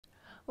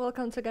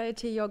Welcome to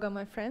Gayatri Yoga,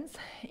 my friends.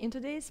 In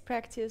today's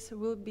practice,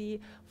 we'll be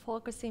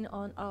focusing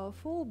on our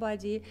full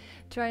body,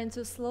 trying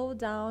to slow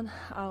down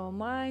our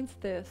minds,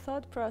 the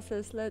thought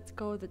process, let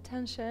go the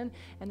tension,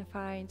 and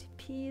find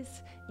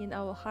peace in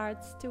our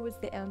hearts towards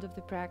the end of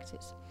the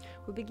practice.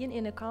 We begin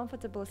in a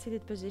comfortable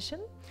seated position.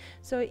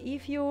 So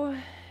if you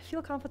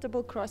feel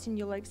comfortable crossing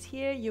your legs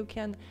here, you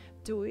can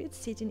do it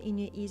sitting in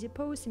your easy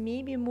pose.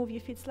 Maybe move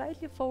your feet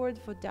slightly forward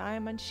for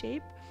diamond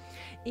shape.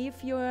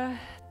 If your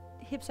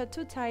hips are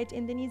too tight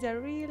and the knees are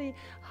really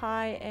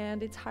high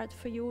and it's hard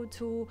for you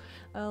to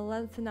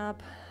lengthen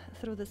up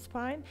through the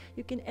spine,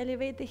 you can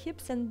elevate the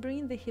hips and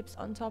bring the hips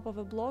on top of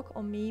a block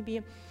or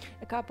maybe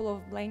a couple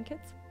of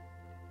blankets.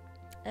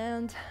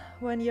 And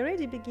when you're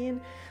ready, begin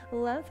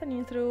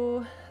lengthening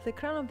through the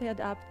crown of the head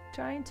up,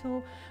 trying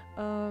to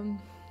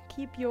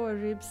keep your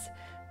ribs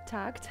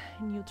tucked,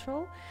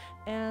 neutral,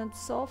 and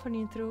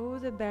softening through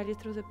the belly,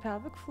 through the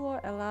pelvic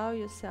floor. Allow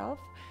yourself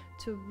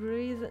to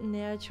breathe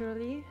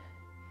naturally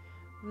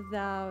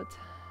without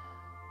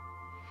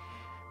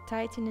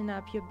tightening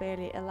up your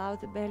belly. Allow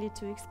the belly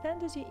to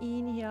expand as you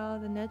inhale,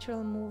 the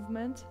natural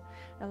movement.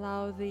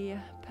 Allow the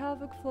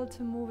pelvic floor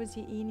to move as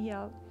you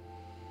inhale.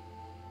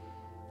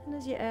 And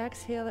as you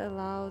exhale,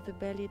 allow the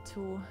belly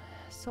to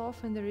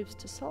soften, the ribs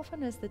to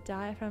soften as the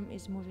diaphragm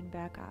is moving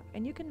back up.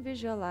 And you can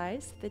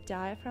visualize the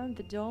diaphragm,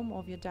 the dome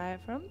of your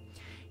diaphragm,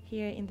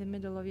 here in the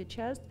middle of your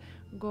chest,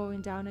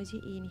 going down as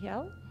you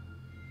inhale.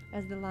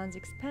 As the lungs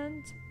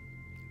expand,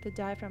 the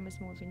diaphragm is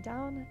moving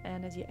down,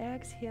 and as you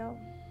exhale,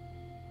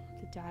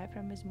 the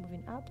diaphragm is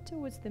moving up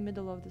towards the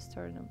middle of the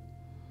sternum.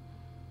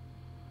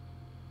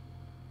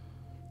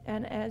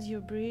 And as you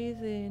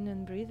breathe in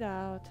and breathe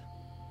out,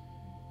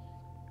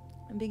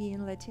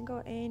 begin letting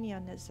go any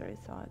unnecessary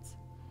thoughts.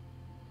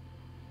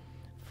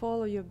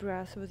 Follow your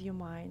breath with your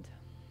mind.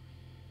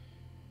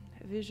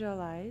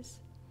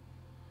 Visualize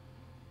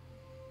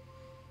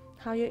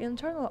how your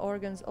internal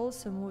organs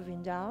also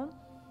moving down.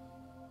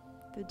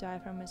 The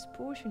diaphragm is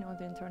pushing on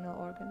the internal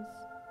organs.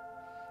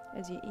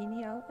 As you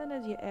inhale and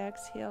as you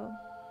exhale,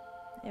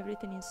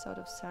 everything is sort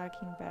of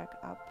sucking back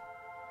up.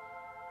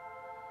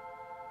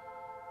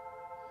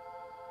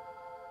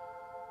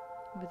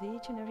 With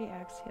each and every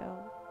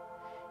exhale,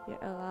 you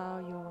allow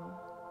your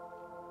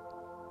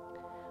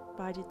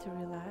body to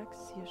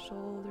relax, your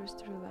shoulders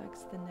to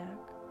relax, the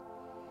neck,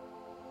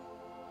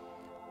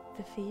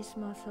 the face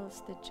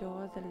muscles, the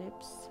jaw, the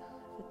lips,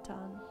 the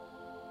tongue,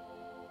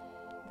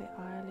 the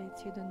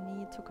eyelids. You don't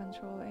need to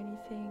control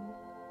anything.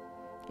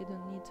 You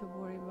don't need to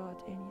worry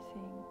about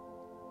anything.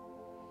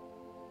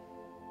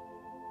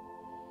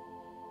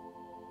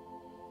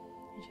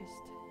 You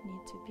just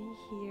need to be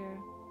here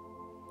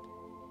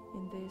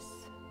in this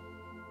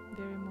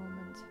very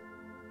moment,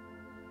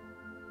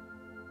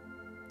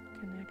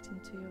 connecting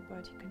to your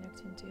body,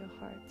 connecting to your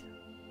heart,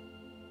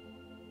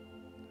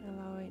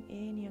 allowing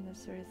any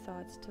unnecessary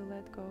thoughts to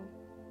let go.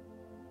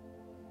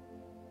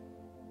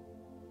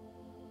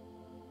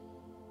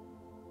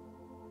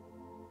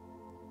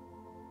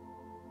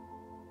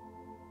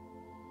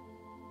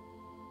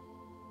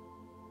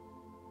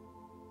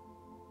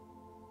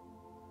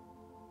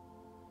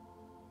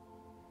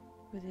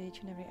 With each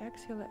and every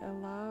exhale,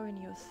 allowing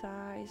your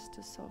thighs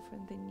to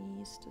soften, the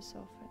knees to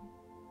soften,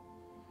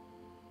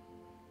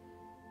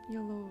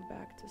 your lower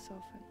back to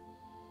soften.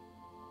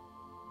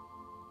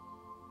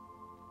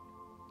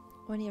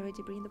 When you're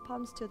ready, bring the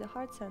palms to the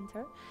heart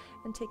center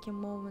and take a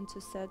moment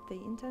to set the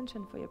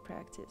intention for your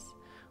practice.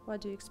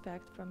 What do you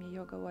expect from your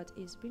yoga? What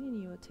is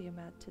bringing you to your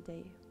mat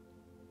today?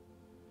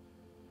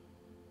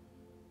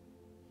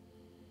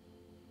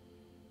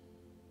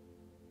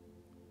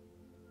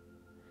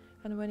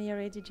 And when you're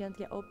ready,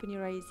 gently open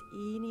your eyes,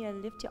 inhale,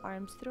 lift your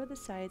arms through the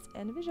sides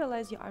and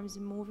visualize your arms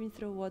moving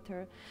through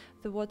water.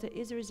 The water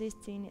is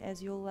resisting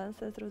as you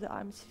lengthen through the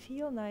arms.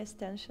 Feel nice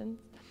tension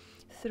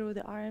through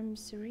the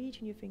arms,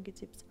 reaching your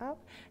fingertips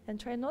up and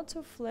try not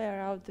to flare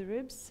out the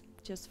ribs.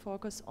 Just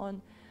focus on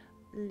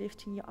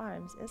lifting your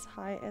arms as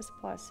high as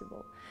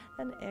possible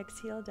and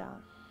exhale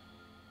down.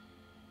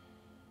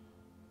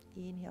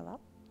 Inhale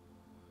up,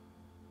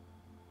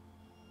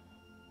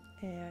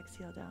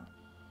 exhale down.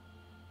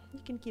 You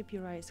can keep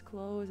your eyes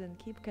closed and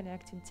keep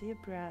connecting to your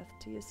breath,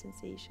 to your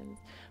sensations.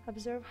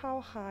 Observe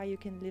how high you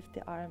can lift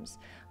the arms,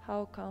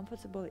 how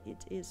comfortable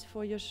it is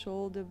for your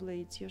shoulder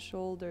blades, your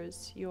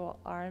shoulders, your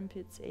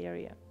armpits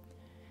area.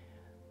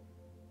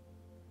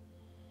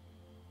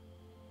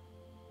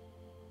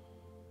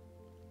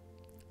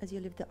 As you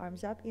lift the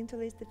arms up,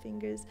 interlace the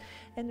fingers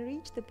and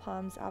reach the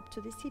palms up to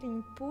the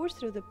ceiling. Push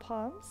through the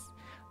palms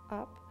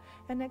up.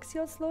 And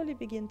exhale, slowly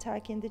begin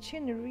tucking the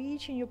chin,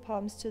 reaching your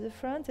palms to the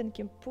front and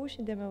keep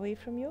pushing them away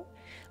from you.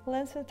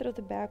 Lengthen through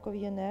the back of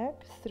your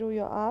neck, through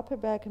your upper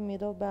back,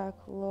 middle back,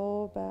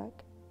 lower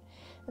back.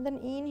 And then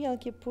inhale,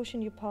 keep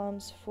pushing your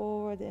palms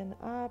forward and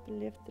up,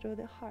 lift through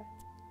the heart.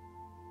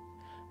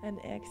 And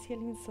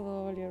exhaling,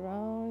 slowly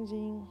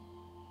rounding.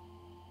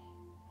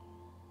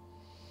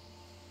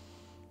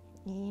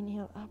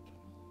 Inhale up.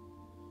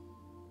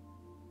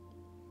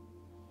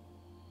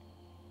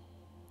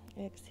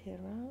 Exhale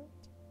round.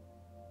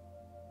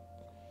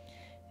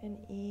 and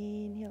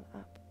inhale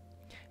up.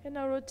 And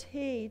now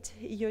rotate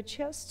your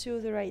chest to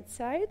the right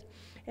side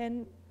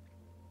and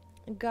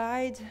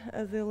guide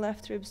the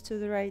left ribs to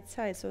the right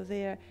side, so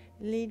they are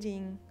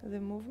leading the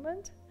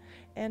movement,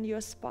 and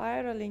you're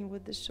spiraling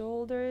with the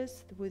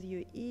shoulders, with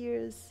your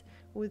ears,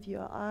 with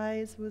your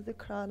eyes, with the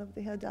crown of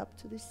the head up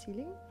to the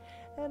ceiling.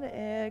 And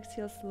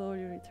exhale,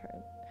 slowly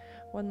return.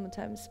 One more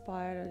time,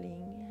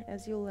 spiraling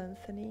as you're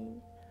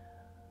lengthening.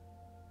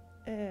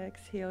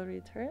 Exhale,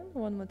 return.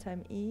 One more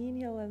time,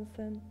 inhale,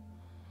 lengthen.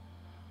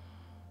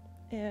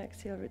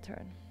 Exhale,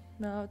 return.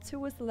 Now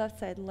towards the left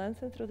side,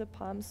 lengthen through the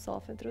palms,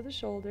 soften through the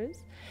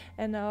shoulders.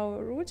 And now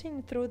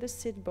rooting through the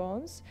sit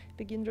bones,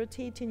 begin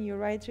rotating your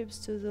right ribs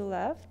to the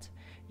left.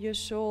 Your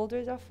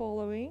shoulders are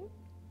following,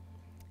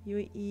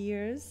 your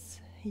ears,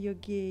 your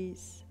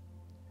gaze.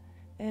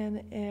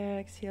 And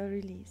exhale,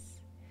 release.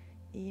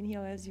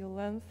 Inhale as you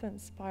lengthen,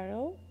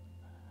 spiral.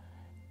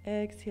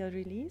 Exhale,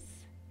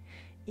 release.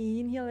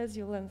 Inhale as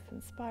you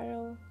lengthen,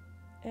 spiral.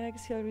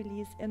 Exhale,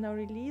 release. And now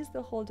release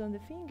the hold on the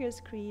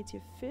fingers, create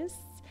your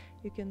fists.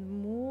 You can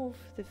move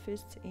the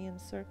fists in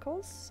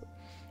circles,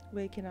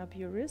 waking up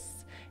your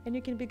wrists. And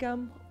you can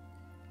begin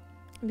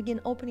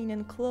opening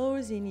and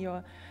closing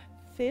your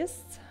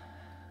fists,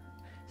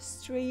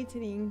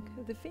 straightening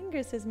the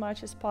fingers as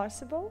much as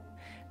possible,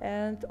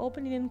 and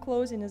opening and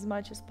closing as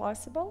much as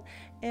possible,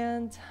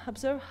 and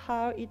observe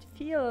how it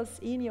feels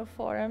in your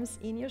forearms,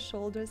 in your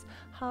shoulders,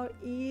 how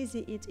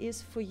easy it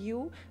is for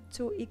you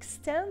to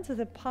extend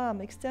the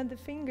palm, extend the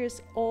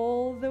fingers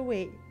all the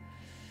way.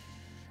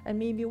 And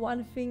maybe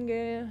one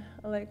finger,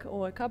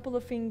 or a couple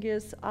of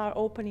fingers are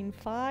opening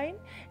fine,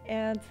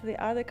 and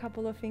the other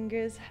couple of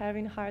fingers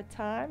having hard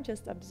time.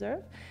 Just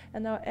observe.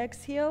 And now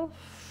exhale,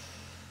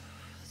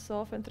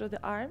 soften through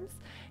the arms.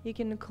 You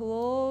can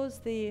close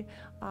the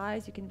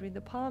eyes, you can bring the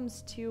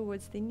palms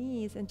towards the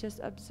knees, and just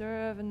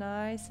observe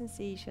nice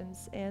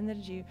sensations,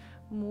 energy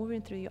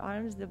moving through your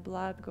arms, the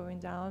blood going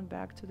down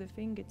back to the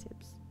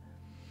fingertips.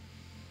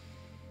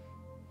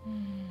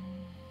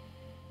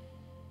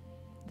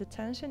 The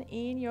tension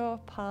in your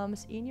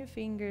palms, in your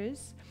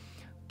fingers,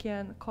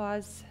 can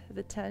cause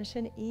the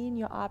tension in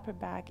your upper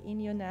back,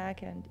 in your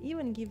neck, and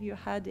even give you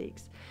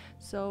headaches.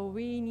 So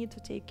we need to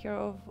take care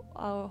of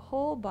our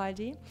whole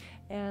body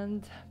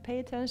and pay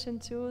attention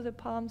to the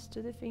palms,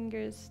 to the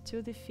fingers,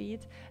 to the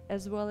feet,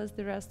 as well as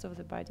the rest of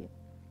the body.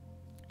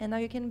 And now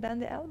you can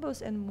bend the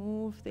elbows and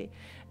move the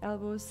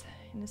elbows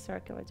in a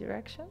circular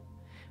direction,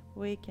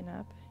 waking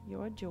up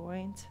your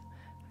joint,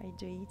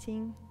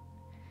 hydrating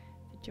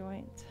the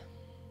joint.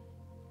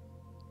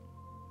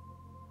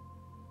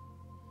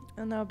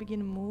 And now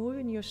begin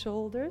moving your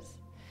shoulders,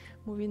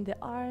 moving the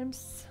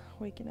arms,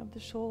 waking up the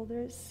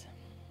shoulders.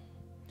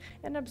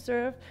 And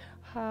observe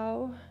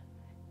how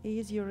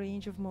is your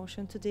range of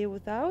motion today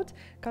without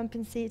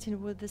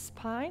compensating with the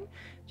spine.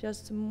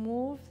 Just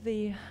move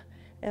the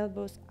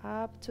elbows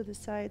up to the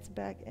sides,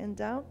 back and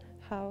down.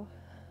 How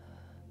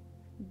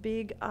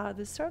big are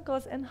the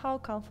circles and how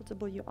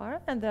comfortable you are.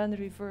 And then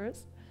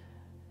reverse.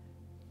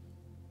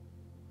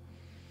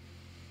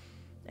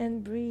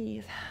 And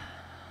breathe.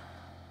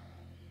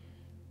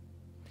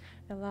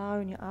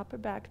 Allowing your upper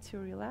back to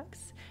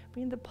relax.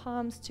 Bring the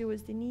palms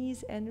towards the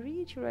knees and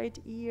reach your right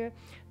ear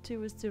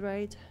towards the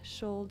right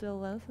shoulder.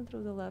 Lengthen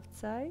through the left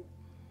side.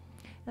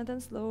 And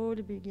then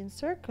slowly begin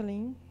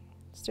circling,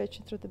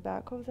 stretching through the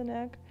back of the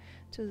neck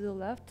to the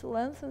left.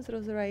 Lengthen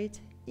through the right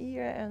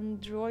ear and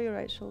draw your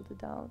right shoulder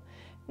down.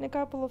 And a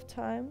couple of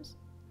times.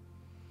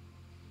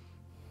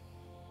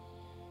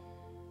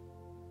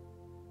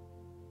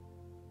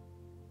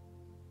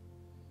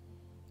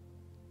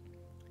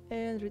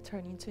 And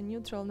returning to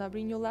neutral. Now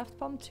bring your left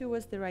palm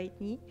towards the right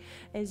knee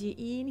as you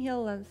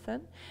inhale,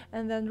 lengthen,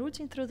 and then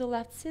rooting through the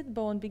left sit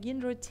bone, begin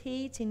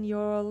rotating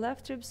your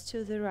left ribs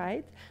to the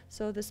right,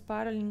 so the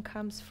spiraling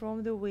comes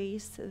from the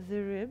waist,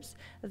 the ribs,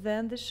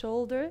 then the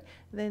shoulder,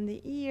 then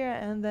the ear,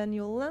 and then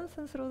you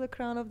lengthen through the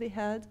crown of the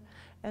head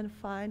and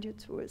find your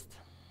twist.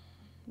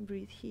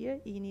 Breathe here,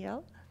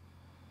 inhale,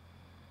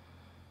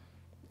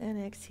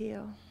 and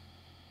exhale.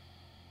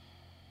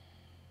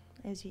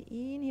 As you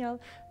inhale,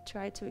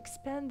 try to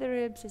expand the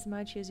ribs as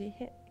much as you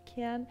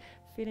can,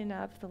 filling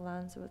up the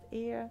lungs with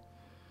air.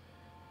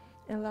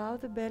 Allow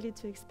the belly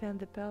to expand,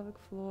 the pelvic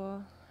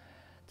floor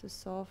to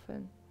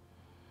soften.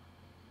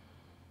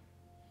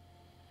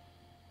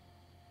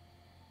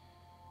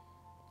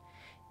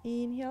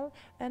 Inhale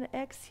and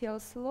exhale.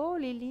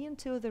 Slowly lean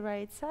to the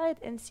right side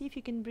and see if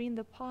you can bring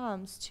the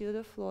palms to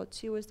the floor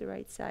towards the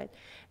right side.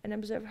 And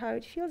observe how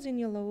it feels in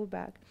your lower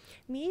back.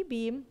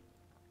 Maybe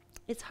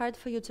it's hard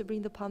for you to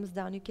bring the palms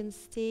down. You can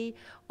stay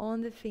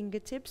on the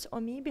fingertips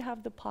or maybe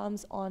have the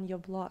palms on your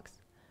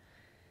blocks.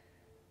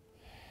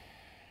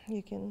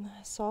 You can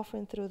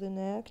soften through the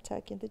neck,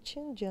 tucking the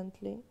chin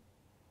gently.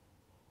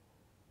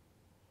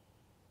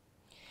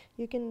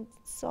 You can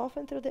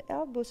soften through the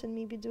elbows and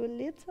maybe do a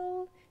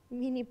little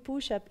mini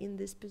push-up in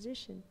this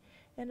position.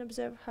 And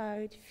observe how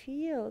it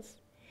feels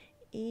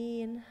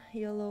in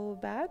your lower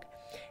back.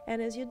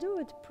 And as you do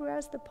it,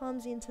 press the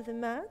palms into the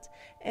mat,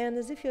 and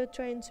as if you're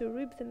trying to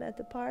rip the mat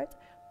apart,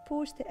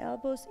 push the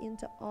elbows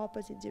into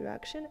opposite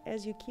direction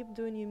as you keep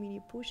doing your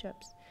mini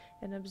push-ups,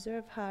 and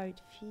observe how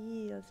it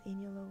feels in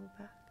your lower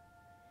back.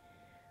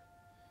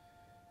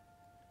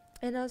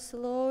 And now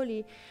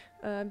slowly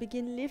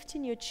begin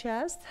lifting your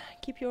chest.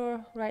 Keep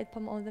your right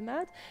palm on the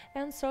mat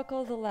and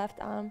circle the left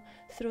arm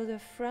through the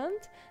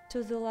front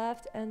to the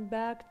left and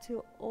back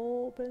to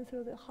open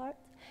through the heart.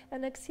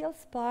 And exhale,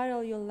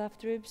 spiral your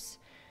left ribs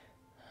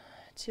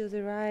to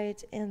the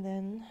right and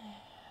then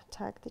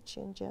tuck the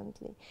chin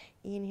gently.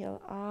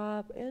 Inhale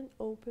up and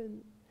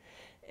open.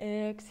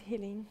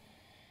 Exhaling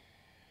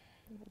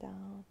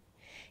down.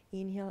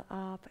 Inhale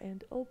up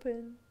and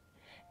open.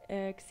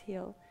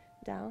 Exhale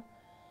down.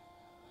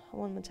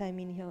 One more time,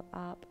 inhale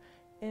up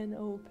and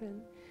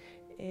open.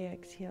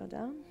 Exhale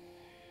down.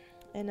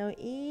 And now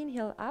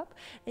inhale up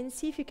and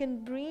see if you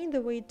can bring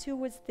the weight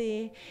towards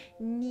the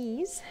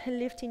knees,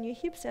 lifting your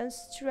hips and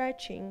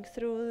stretching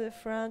through the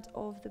front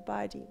of the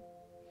body.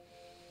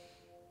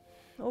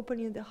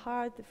 Opening the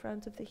heart, the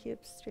front of the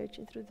hips,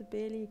 stretching through the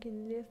belly. You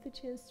can lift the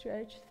chin,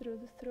 stretch through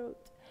the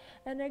throat.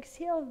 And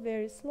exhale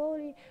very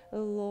slowly,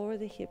 lower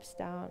the hips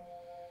down.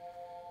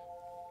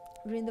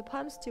 Bring the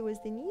palms towards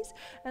the knees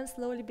and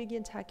slowly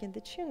begin tucking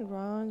the chin,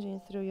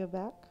 rounding through your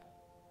back.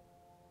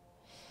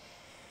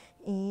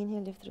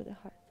 Inhale, lift through the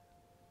heart.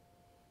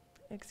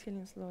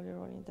 Exhaling, slowly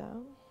rolling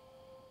down.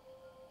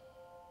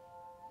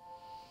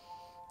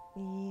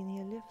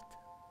 Inhale, lift.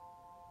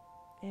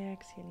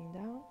 Exhaling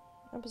down.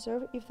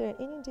 Observe if there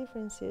are any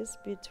differences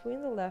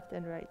between the left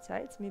and right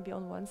sides. Maybe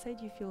on one side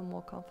you feel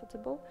more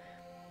comfortable.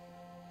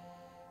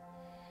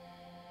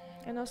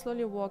 And now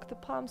slowly walk the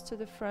palms to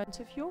the front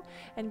of you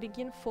and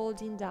begin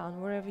folding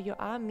down wherever you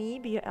are.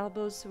 Maybe your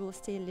elbows will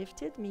stay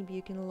lifted. Maybe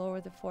you can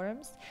lower the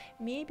forearms.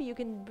 Maybe you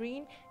can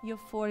bring your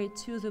forehead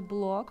to the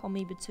block, or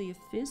maybe to your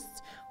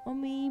fists, or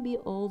maybe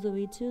all the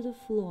way to the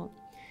floor.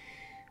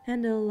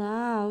 And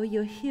allow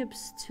your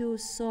hips to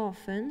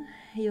soften,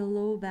 your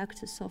lower back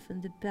to soften,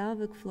 the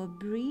pelvic floor.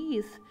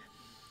 Breathe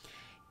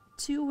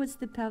towards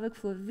the pelvic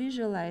floor.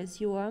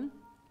 Visualize your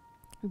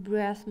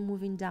breath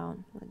moving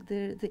down. Like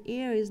the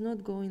air is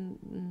not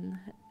going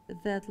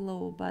that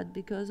low, but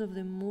because of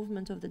the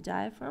movement of the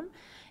diaphragm,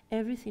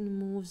 everything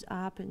moves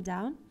up and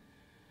down.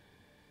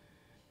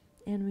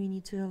 And we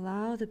need to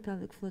allow the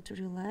pelvic floor to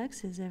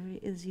relax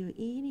as you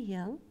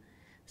inhale,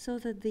 so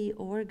that the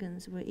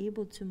organs were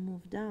able to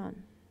move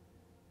down.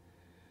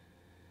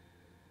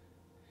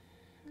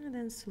 And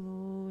then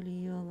slowly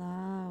you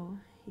allow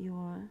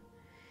your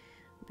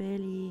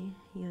belly,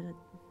 your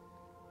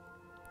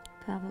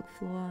pelvic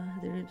floor,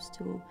 the ribs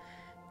to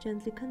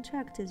gently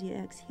contract as you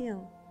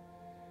exhale.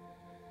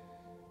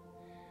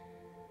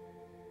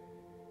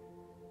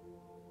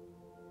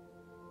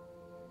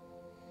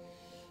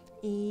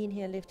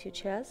 Inhale, lift your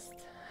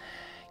chest.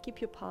 Keep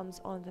your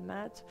palms on the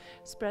mat.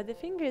 Spread the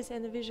fingers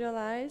and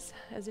visualize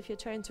as if you're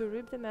trying to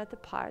rip the mat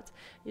apart.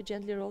 You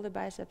gently roll the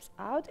biceps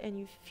out and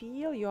you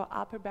feel your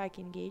upper back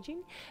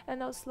engaging.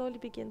 And now slowly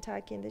begin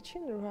tucking the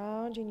chin,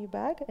 rounding your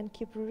back, and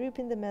keep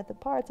ripping the mat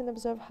apart and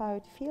observe how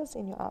it feels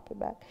in your upper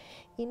back.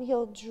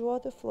 Inhale, draw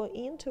the floor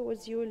in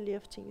towards you,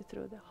 lifting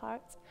through the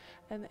heart.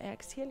 And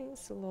exhaling,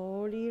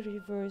 slowly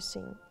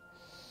reversing.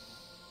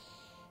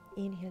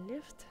 Inhale,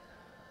 lift.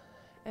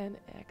 And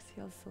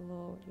exhale,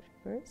 slowly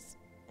reverse.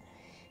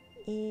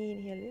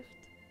 Inhale,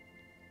 lift.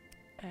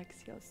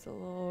 Exhale,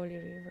 slowly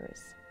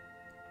reverse.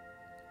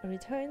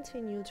 Return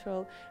to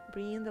neutral.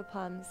 Bring the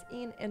palms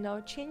in and now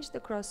change the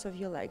cross of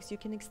your legs. You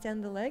can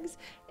extend the legs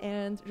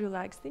and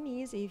relax the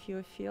knees if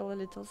you feel a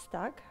little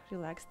stuck.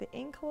 Relax the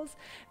ankles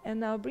and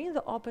now bring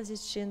the opposite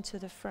shin to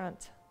the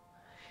front.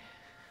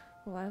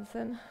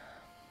 Lengthen.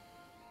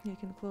 You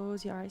can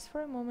close your eyes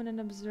for a moment and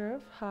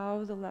observe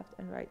how the left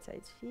and right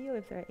sides feel,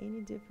 if there are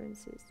any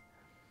differences.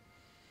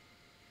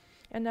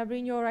 And now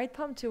bring your right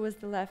palm towards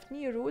the left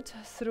knee, root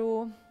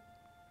through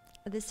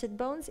the sit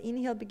bones.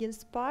 Inhale, begin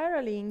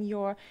spiraling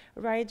your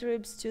right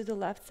ribs to the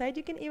left side.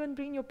 You can even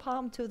bring your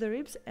palm to the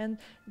ribs and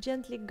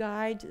gently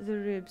guide the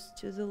ribs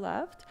to the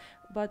left,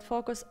 but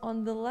focus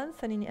on the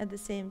lengthening at the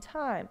same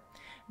time.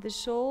 The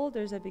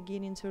shoulders are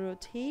beginning to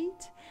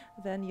rotate,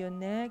 then your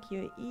neck,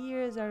 your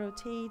ears are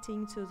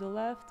rotating to the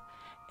left,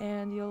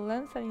 and you're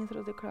lengthening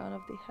through the crown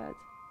of the head.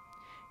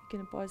 You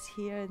can pause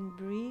here and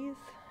breathe.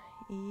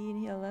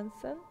 Inhale,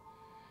 lengthen.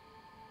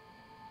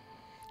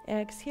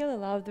 Exhale,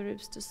 allow the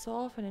ribs to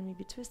soften and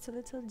maybe twist a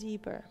little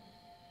deeper.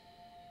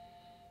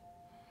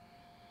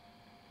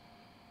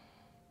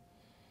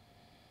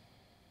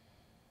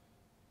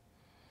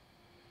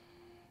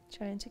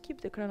 Trying to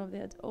keep the crown of the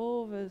head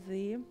over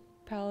the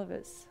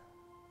pelvis.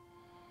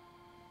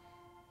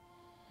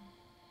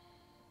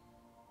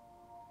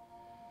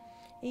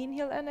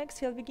 Inhale and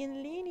exhale,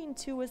 begin leaning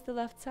towards the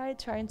left side,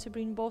 trying to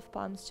bring both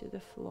palms to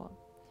the floor.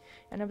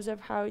 And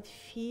observe how it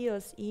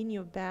feels in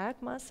your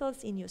back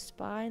muscles, in your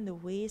spine, the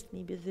waist,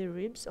 maybe the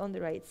ribs on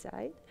the right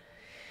side.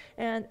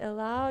 And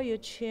allow your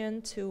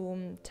chin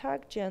to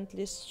tuck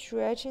gently,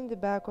 stretching the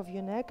back of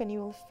your neck, and you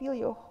will feel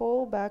your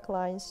whole back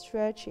line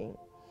stretching.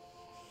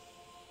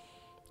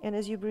 And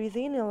as you breathe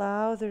in,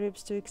 allow the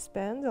ribs to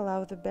expand,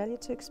 allow the belly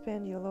to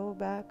expand, your lower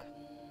back.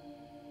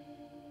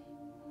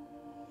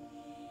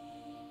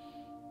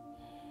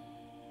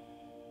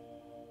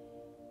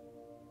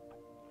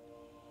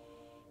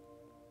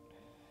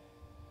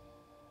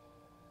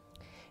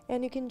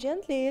 And you can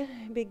gently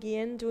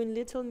begin doing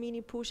little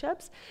mini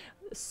push-ups.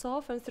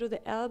 Soften through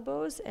the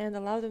elbows and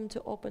allow them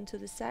to open to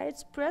the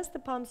sides. Press the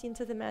palms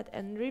into the mat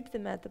and rip the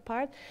mat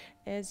apart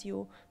as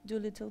you do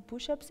little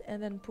push-ups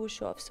and then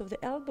push off. So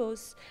the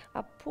elbows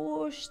are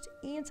pushed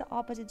into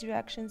opposite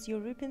directions.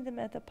 You're ripping the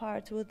mat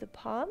apart with the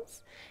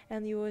palms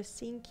and you are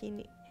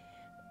sinking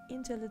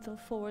into a little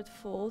forward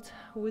fold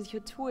with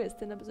your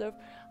twist, and observe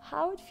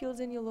how it feels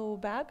in your lower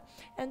back,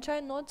 and try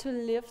not to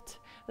lift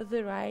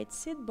the right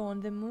sit bone.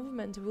 The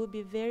movement will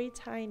be very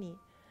tiny.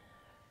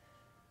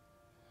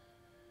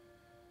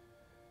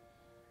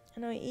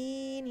 And now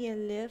inhale,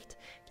 lift,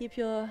 keep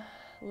your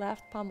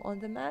left palm on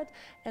the mat,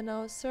 and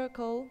now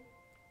circle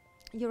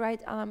your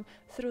right arm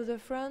through the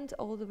front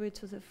all the way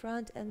to the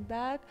front and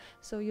back.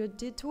 So you're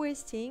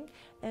detwisting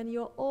and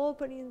you're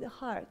opening the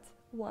heart,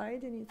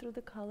 widening through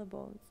the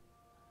collarbones.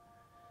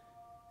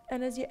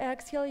 And as you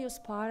exhale, you're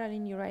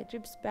spiraling your right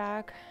ribs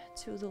back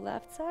to the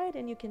left side,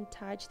 and you can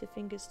touch the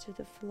fingers to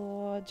the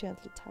floor,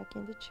 gently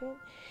tucking the chin.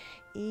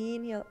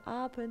 Inhale,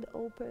 up and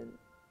open.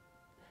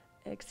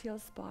 Exhale,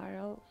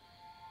 spiral.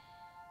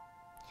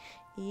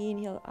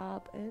 Inhale,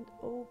 up and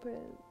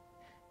open.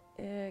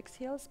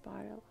 Exhale,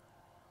 spiral.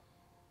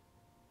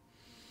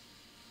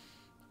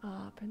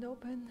 Up and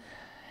open.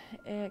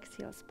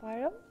 Exhale,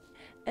 spiral.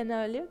 And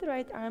now lift the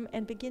right arm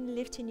and begin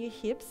lifting your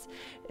hips.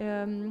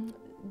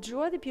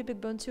 Draw the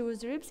pubic bone towards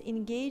the ribs,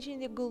 engaging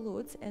the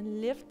glutes, and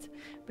lift.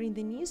 Bring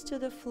the knees to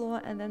the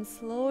floor, and then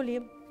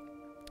slowly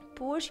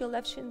push your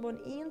left shin bone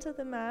into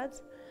the mat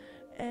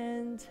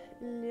and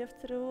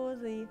lift through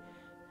the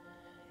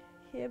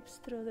hips,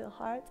 through the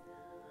heart.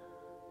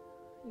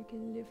 You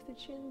can lift the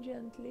chin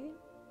gently.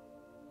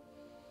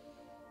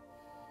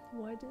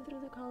 Widen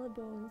through the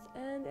collarbones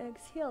and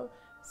exhale.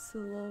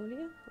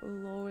 Slowly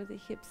lower the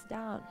hips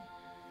down.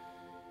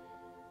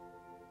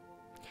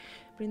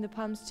 Bring the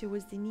palms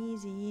towards the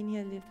knees.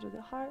 Inhale, lift through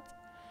the heart.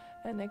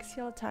 And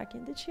exhale,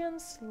 tucking the chin.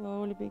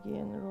 Slowly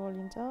begin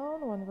rolling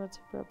down, one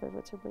vertebra by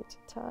vertebra at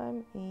a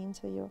time,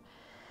 into your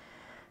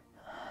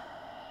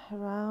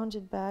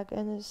rounded back.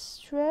 And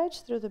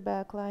stretch through the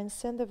back line.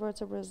 Send the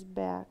vertebrae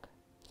back.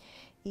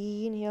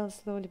 Inhale,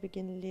 slowly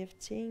begin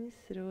lifting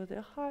through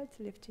the heart,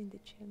 lifting the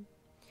chin.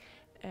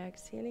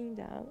 Exhaling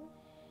down.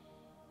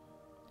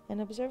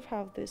 And observe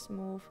how this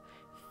move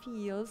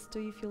feels. Do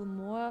you feel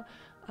more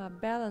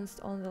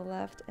balanced on the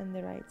left and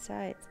the right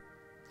side?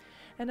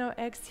 And now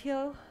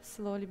exhale,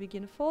 slowly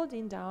begin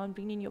folding down,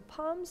 bringing your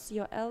palms,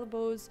 your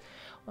elbows,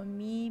 or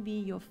maybe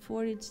your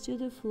foreheads to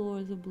the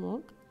floor, the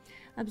block.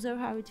 Observe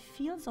how it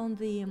feels on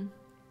the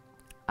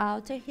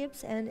outer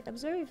hips, and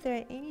observe if there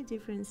are any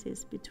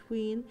differences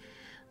between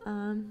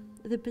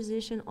the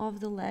position of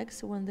the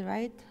legs when the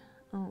right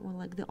or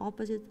like the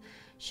opposite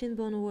shin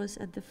bone was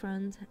at the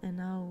front, and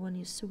now when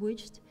you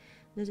switched,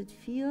 does it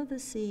feel the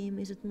same?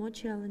 Is it more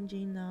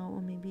challenging now,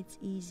 or maybe it's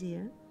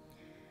easier?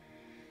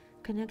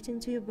 Connecting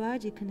to your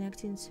body,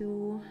 connecting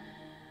to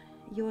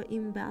your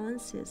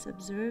imbalances,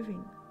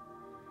 observing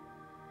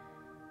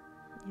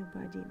your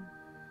body.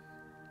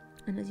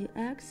 And as you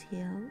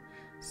exhale,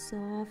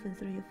 soften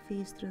through your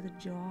face, through the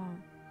jaw,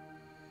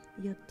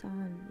 your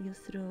tongue, your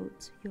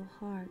throat, your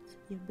heart,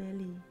 your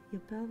belly,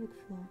 your pelvic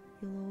floor,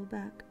 your lower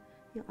back,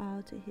 your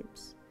outer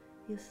hips,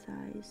 your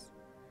thighs,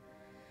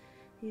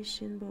 your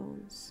shin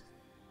bones.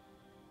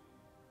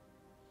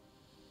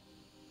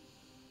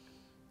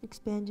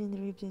 Expanding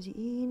the ribs as you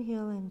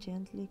inhale and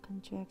gently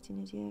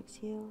contracting as you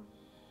exhale.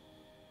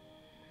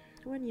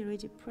 When you're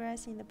ready,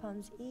 pressing the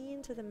palms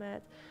into the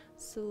mat,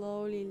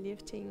 slowly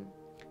lifting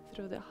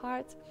through the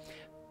heart.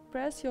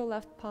 Press your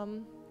left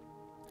palm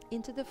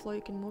into the floor.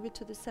 You can move it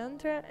to the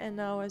center, and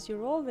now as you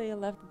roll the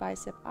left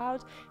bicep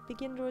out,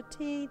 begin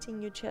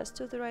rotating your chest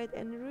to the right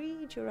and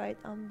reach your right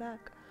arm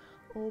back.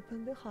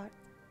 Open the heart.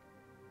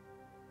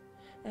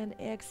 And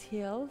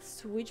exhale,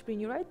 switch, bring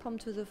your right palm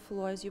to the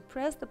floor. As you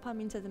press the palm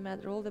into the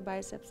mat, roll the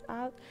biceps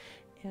out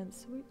and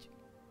switch.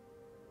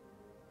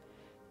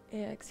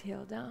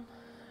 Exhale down.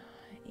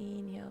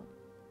 Inhale,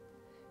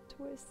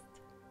 twist.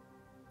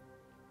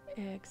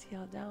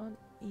 Exhale down.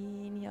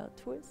 Inhale,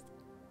 twist.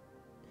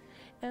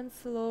 And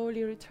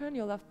slowly return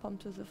your left palm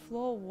to the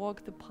floor.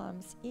 Walk the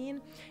palms in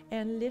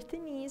and lift the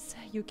knees.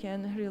 You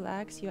can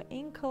relax your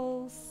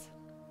ankles.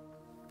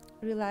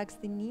 Relax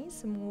the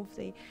knees, move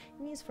the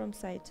knees from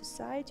side to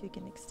side. You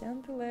can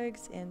extend the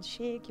legs and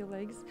shake your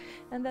legs.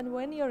 And then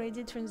when you're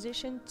ready,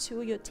 transition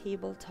to your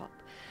tabletop.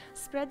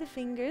 Spread the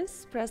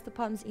fingers, press the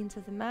palms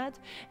into the mat,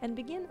 and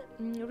begin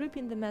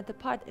ripping the mat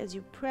apart as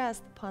you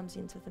press the palms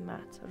into the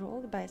mat. Roll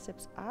the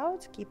biceps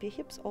out, keep your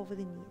hips over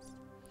the knees.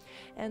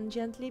 And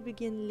gently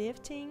begin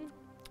lifting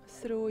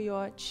through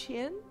your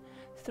chin,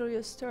 through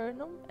your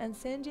sternum, and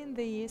sending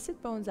the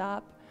sit bones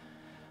up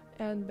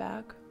and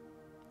back.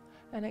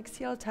 And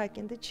exhale,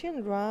 tucking the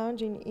chin,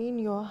 rounding in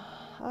your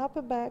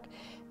upper back,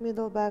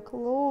 middle back,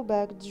 lower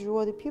back.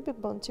 Draw the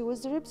pubic bone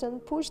towards the ribs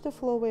and push the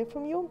floor away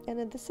from you. And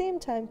at the same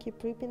time,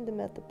 keep ripping the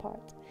mat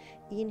apart.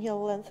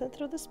 Inhale, lengthen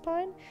through the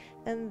spine,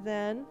 and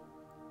then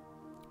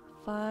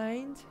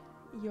find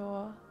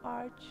your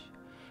arch.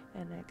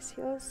 And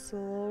exhale,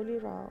 slowly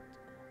round.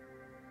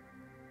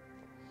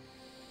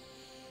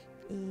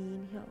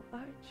 Inhale,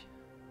 arch.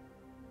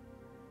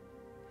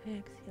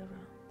 Exhale,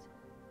 round.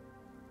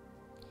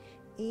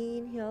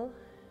 Inhale,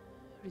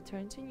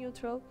 return to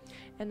neutral,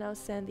 and now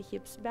send the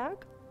hips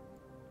back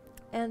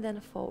and then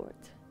forward.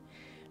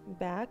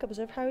 Back,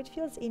 observe how it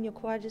feels in your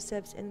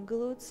quadriceps and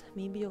glutes,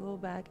 maybe your low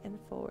back, and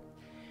forward.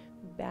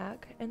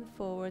 Back and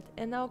forward,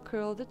 and now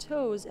curl the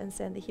toes and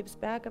send the hips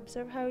back.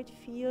 Observe how it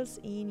feels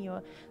in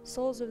your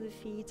soles of the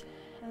feet,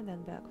 and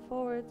then back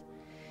forward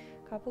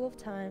a couple of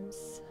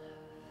times.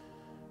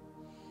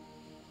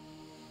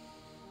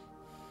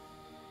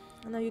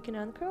 Now you can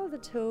uncurl the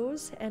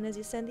toes, and as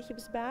you send the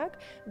hips back,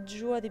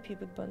 draw the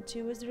pubic bone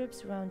towards the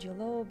ribs, round your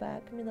lower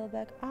back, middle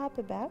back,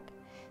 upper back.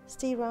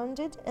 Stay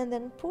rounded, and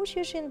then push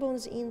your shin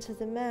bones into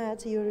the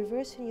mat. You're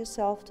reversing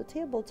yourself to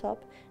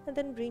tabletop, and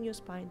then bring your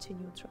spine to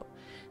neutral.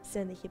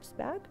 Send the hips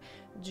back,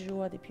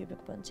 draw the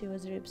pubic bone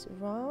towards the ribs,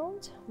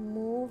 round,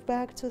 move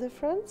back to the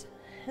front,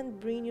 and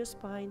bring your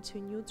spine to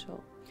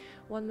neutral.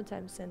 One more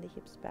time, send the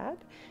hips back,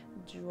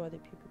 draw the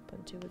pubic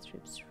bone towards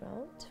ribs,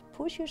 round,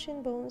 push your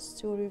shin bones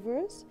to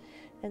reverse,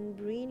 and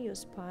bring your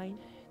spine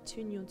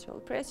to neutral.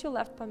 Press your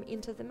left palm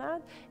into the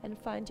mat and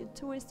find your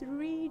twist.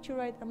 Reach your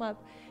right arm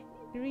up,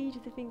 reach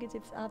the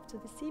fingertips up to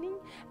the ceiling,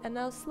 and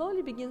now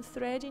slowly begin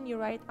threading your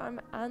right arm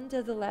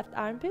under the left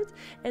armpit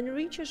and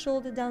reach your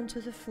shoulder down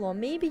to the floor.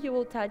 Maybe you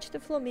will touch the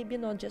floor, maybe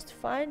not. Just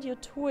find your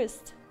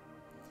twist,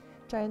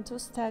 trying to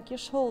stack your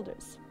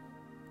shoulders.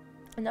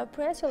 And now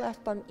press your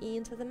left palm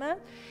into the mat.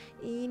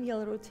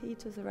 Inhale, rotate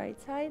to the right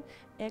side.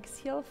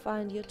 Exhale,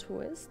 find your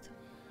twist.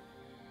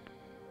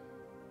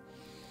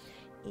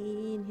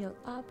 Inhale,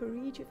 up,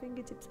 reach your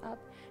fingertips up.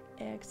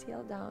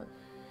 Exhale, down.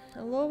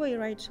 Lower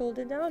your right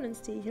shoulder down and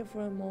stay here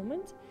for a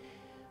moment.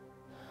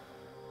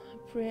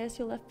 Press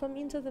your left palm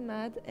into the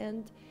mat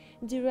and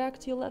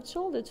direct your left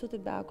shoulder to the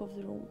back of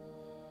the room.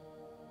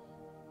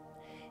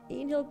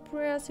 Inhale,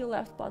 press your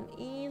left palm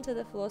into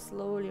the floor,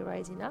 slowly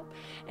rising up.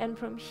 And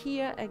from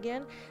here,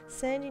 again,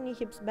 sending your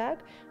hips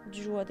back,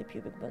 draw the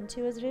pubic bone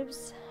towards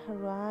ribs,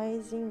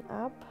 rising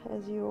up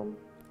as you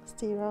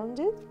stay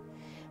rounded.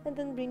 And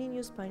then bringing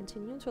your spine to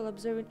neutral,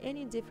 observing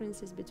any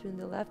differences between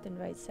the left and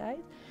right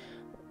side.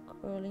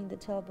 Curling the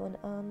tailbone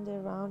under,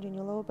 rounding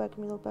your lower back,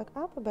 middle back,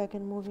 upper back,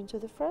 and moving to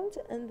the front,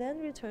 and then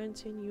return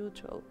to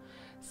neutral.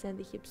 Send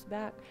the hips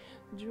back,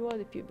 draw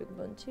the pubic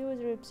bone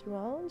towards ribs,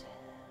 round,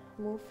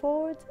 move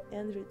forward,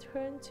 and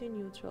return to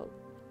neutral.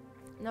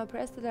 Now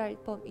press the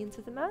right palm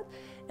into the mat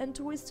and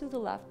twist to the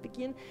left.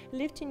 Begin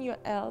lifting your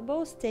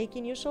elbows,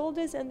 taking your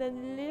shoulders, and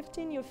then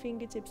lifting your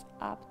fingertips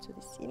up to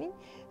the ceiling,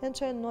 and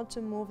try not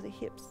to move the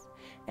hips.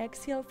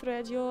 Exhale,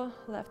 thread your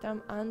left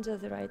arm under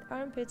the right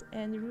armpit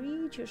and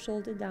reach your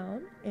shoulder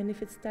down. And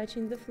if it's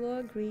touching the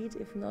floor, great.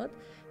 If not,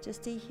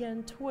 just stay here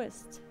and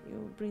twist.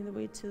 You bring the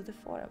weight to the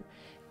forearm.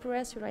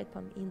 Press your right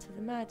palm into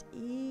the mat.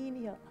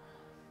 Inhale,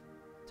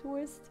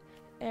 twist.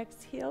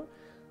 Exhale,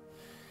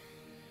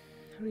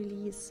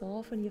 release,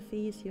 soften your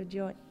face, your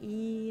jaw.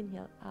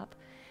 Inhale, up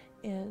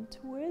and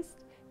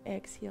twist.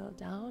 Exhale,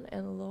 down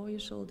and lower your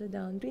shoulder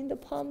down. Bring the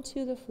palm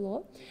to the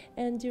floor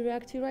and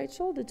direct your right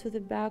shoulder to the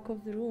back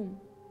of the room.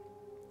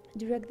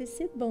 Direct the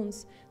sit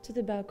bones to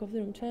the back of the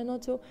room. Try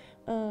not to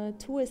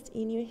twist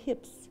in your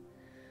hips.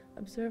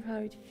 Observe how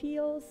it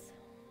feels.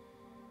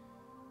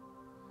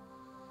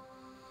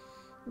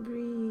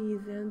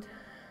 Breathe and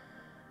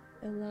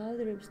allow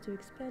the ribs to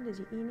expand as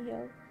you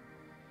inhale.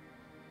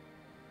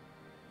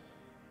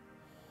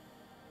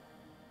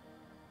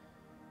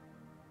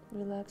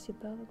 Relax your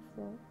pelvic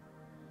floor.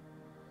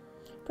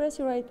 Press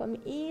your right palm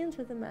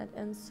into the mat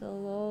and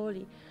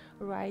slowly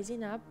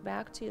rising up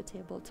back to your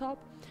tabletop.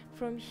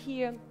 From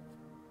here,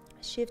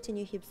 shifting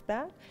your hips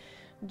back.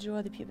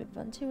 Draw the pubic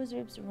bone towards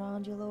ribs,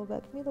 round your lower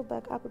back, middle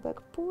back, upper back.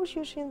 Push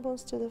your shin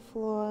bones to the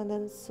floor and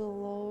then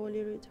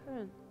slowly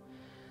return.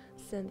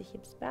 Send the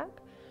hips back.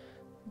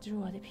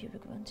 Draw the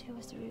pubic bone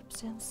towards the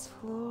ribs and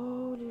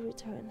slowly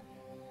return.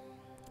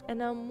 And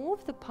now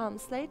move the palm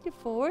slightly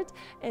forward.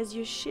 As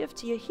you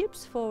shift your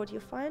hips forward, you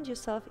find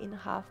yourself in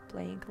half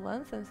plank.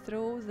 Lengthen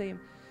through the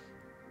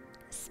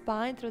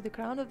spine, through the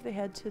crown of the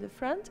head to the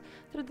front,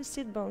 through the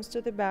sit bones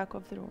to the back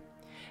of the room.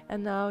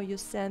 And now you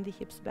send the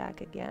hips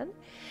back again.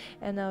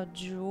 And now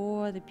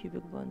draw the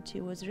pubic bone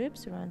towards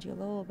ribs, around your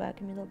lower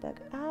back, middle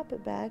back, upper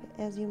back.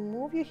 As you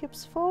move your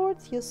hips forward,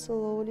 you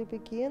slowly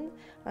begin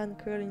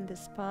uncurling the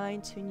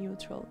spine to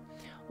neutral.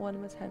 One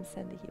more time,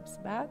 send the hips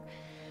back.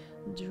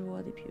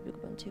 Draw the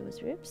pubic bone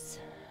towards ribs.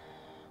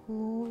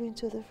 Moving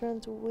to the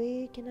front,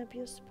 waking up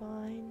your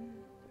spine.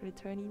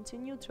 Returning to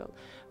neutral.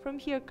 From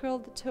here, curl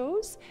the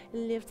toes,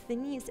 lift the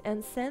knees,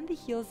 and send the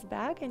heels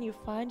back, and you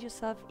find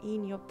yourself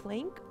in your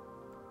plank.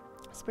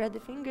 Spread the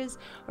fingers,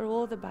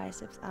 roll the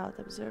biceps out.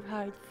 Observe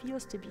how it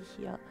feels to be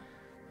here.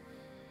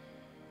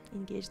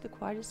 Engage the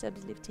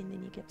quadriceps, lifting the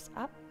kneecaps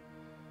up.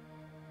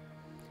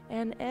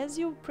 And as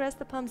you press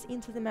the palms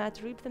into the mat,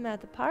 rip the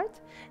mat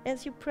apart.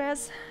 As you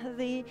press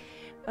the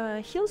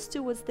heels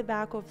towards the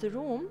back of the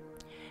room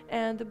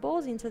and the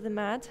balls into the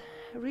mat,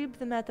 rip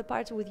the mat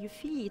apart with your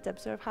feet.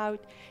 Observe how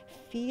it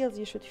feels.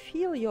 You should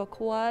feel your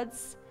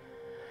quads,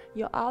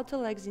 your outer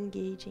legs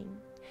engaging.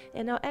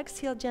 And now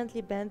exhale,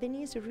 gently bend the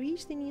knees,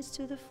 reach the knees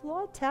to the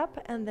floor,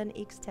 tap, and then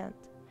extend.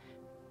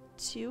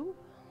 2,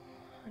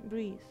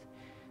 breathe.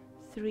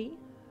 3,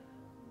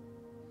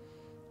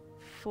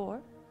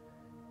 4,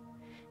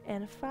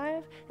 and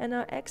 5. And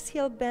now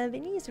exhale, bend the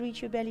knees,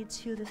 reach your belly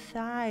to the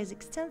thighs,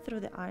 extend through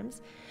the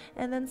arms,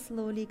 and then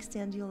slowly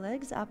extend your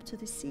legs up to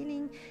the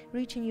ceiling,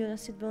 reaching your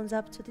sit bones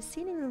up to the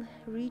ceiling,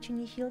 reaching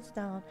your heels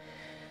down.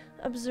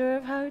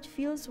 Observe how it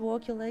feels.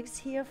 Walk your legs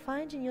here,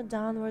 finding your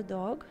downward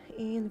dog,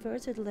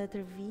 inverted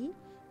letter V.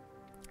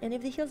 And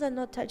if the heels are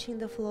not touching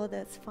the floor,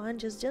 that's fine.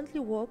 Just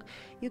gently walk.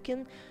 You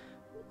can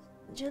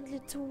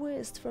gently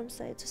twist from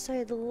side to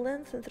side,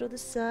 lengthen through the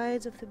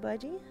sides of the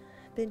body,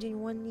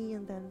 bending one knee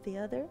and then the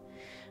other.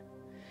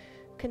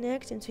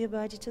 Connect into your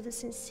body to the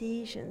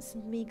sensations.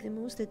 Make the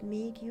moves that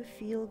make you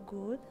feel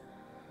good.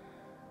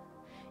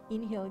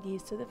 Inhale,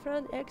 gaze to the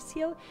front.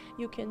 Exhale,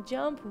 you can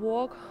jump,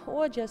 walk,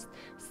 or just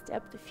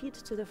step the feet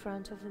to the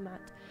front of the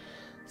mat.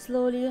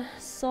 Slowly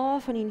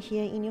softening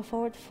here in your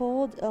forward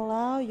fold.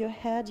 Allow your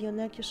head, your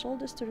neck, your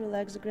shoulders to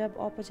relax. Grab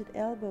opposite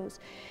elbows.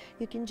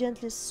 You can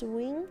gently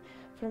swing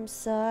from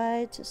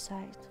side to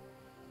side.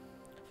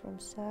 From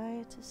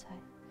side to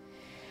side.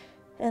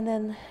 And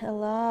then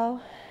allow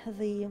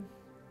the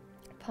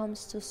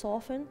palms to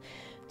soften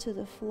to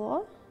the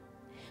floor.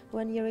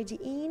 When you're ready,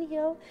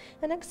 inhale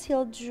and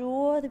exhale,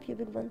 draw the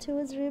pubic bone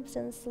towards ribs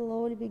and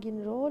slowly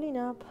begin rolling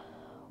up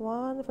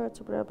one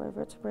vertebra by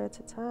vertebra at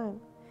a time.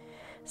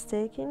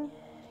 Staking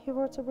your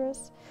vertebrae,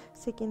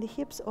 staking the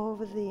hips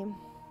over the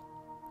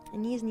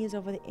knees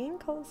over the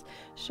ankles,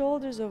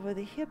 shoulders over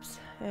the hips,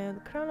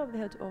 and crown of the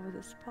head over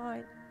the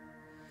spine.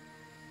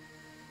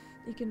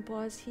 You can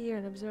pause here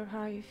and observe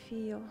how you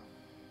feel.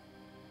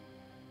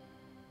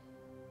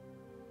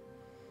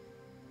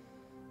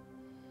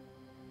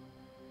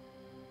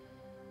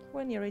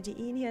 When you're ready,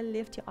 inhale,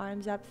 lift your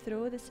arms up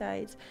through the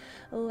sides,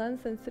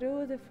 lengthen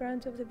through the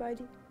front of the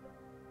body.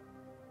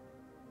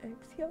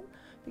 Exhale,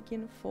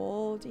 begin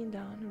folding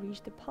down,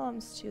 reach the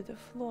palms to the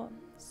floor.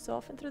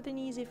 Soften through the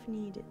knees if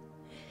needed.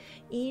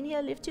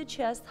 Inhale, lift your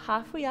chest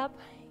halfway up,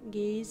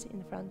 gaze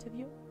in front of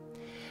you.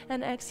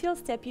 And exhale,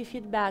 step your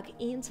feet back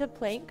into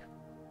plank.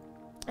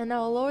 And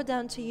now lower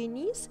down to your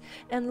knees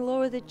and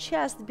lower the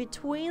chest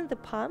between the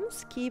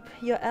palms. Keep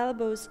your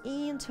elbows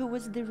in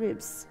towards the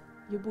ribs.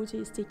 Your booty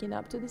is sticking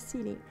up to the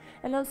ceiling.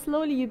 And now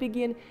slowly you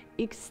begin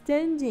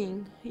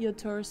extending your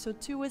torso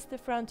towards the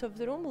front of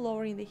the room,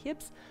 lowering the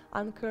hips,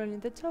 uncurling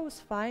the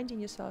toes, finding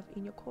yourself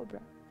in your cobra.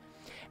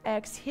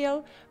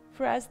 Exhale,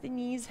 press the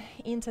knees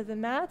into the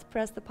mat,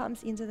 press the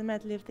palms into the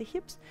mat, lift the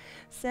hips,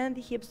 send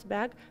the hips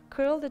back,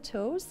 curl the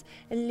toes,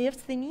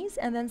 lift the knees,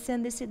 and then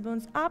send the sit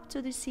bones up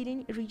to the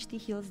ceiling, reach the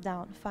heels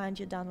down, find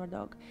your downward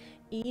dog.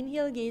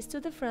 Inhale, gaze to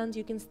the front.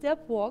 You can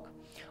step walk,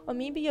 or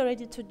maybe you're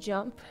ready to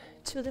jump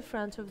to the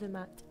front of the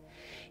mat.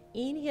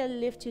 Inhale,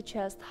 lift your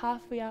chest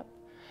halfway up,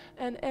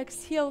 and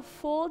exhale,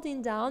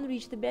 folding down,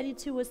 reach the belly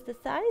towards the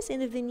thighs,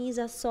 and if the knees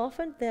are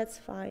softened, that's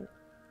fine.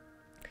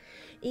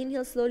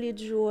 Inhale, slowly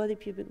draw the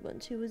pubic bone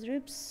towards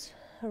ribs,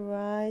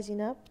 rising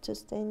up to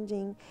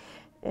standing,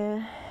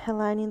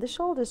 aligning the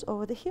shoulders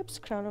over the hips,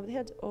 crown of the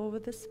head over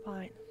the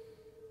spine.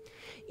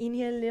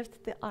 Inhale,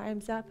 lift the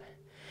arms up,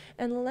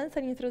 and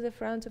lengthening through the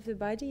front of the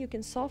body. You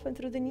can soften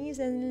through the knees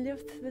and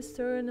lift the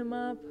sternum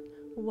up,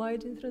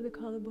 widen through the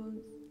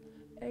collarbones.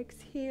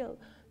 Exhale,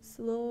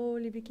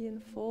 slowly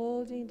begin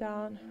folding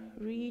down,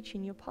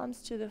 reaching your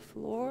palms to the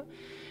floor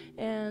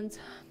and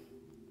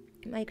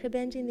micro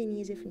bending the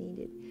knees if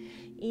needed.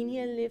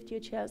 Inhale, lift your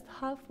chest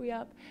halfway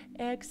up.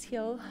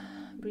 Exhale,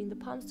 bring the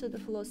palms to the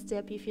floor,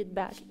 step your feet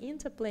back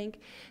into plank.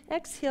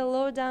 Exhale,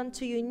 lower down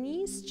to your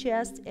knees,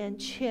 chest and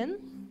chin.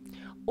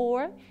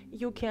 Or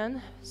you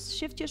can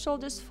shift your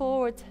shoulders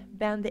forward,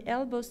 bend the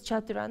elbows,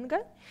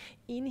 chaturanga.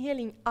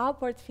 Inhaling,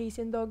 upward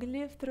facing dog,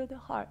 lift through the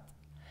heart.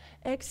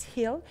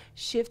 Exhale,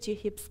 shift your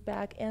hips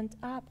back and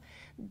up,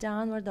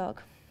 downward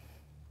dog.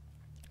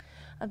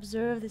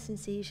 Observe the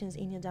sensations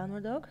in your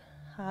downward dog,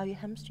 how your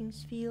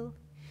hamstrings feel.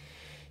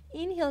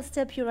 Inhale,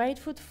 step your right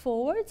foot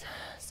forward,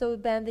 so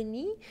bend the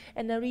knee,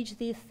 and now reach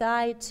the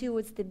thigh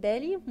towards the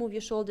belly, move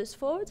your shoulders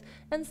forward,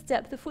 and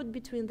step the foot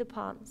between the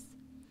palms.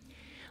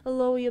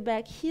 Lower your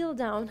back heel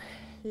down,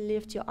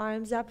 lift your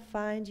arms up,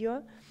 find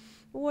your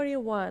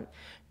warrior one.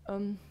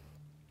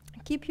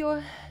 Keep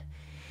your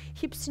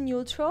hips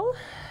neutral,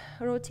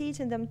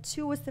 rotating them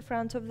towards the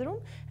front of the room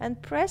and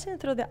pressing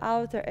through the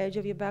outer edge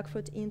of your back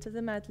foot into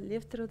the mat.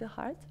 Lift through the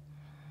heart.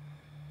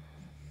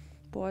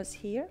 Pause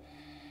here.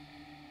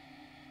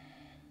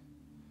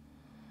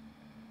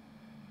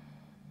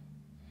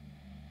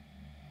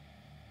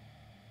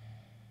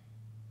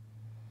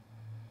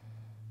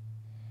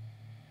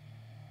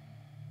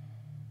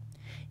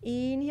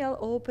 Inhale,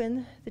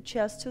 open the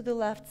chest to the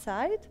left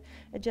side.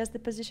 Adjust the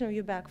position of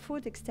your back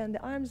foot. Extend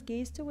the arms,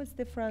 gaze towards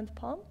the front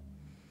palm.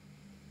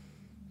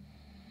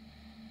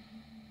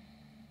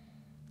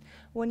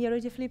 When you're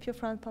ready, flip your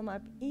front palm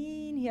up.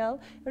 Inhale,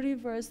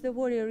 reverse the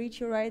warrior.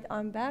 Reach your right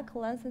arm back,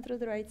 lengthen through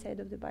the right side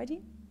of the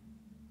body.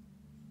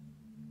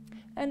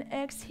 And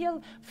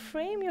exhale,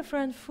 frame your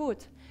front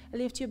foot.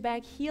 Lift your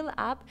back heel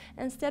up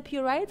and step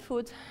your right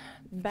foot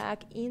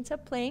back into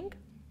plank.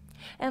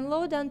 And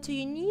lower down to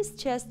your knees,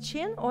 chest,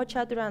 chin, or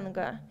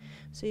chaturanga.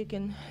 So you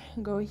can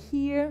go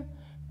here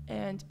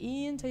and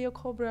into your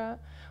cobra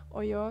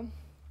or your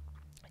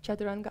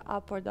chaturanga,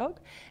 upward dog.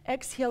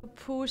 Exhale,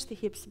 push the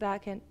hips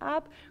back and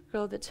up,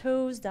 curl the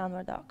toes,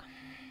 downward dog.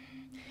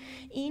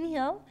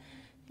 Inhale,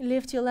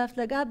 lift your left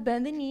leg up,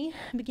 bend the knee,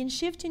 begin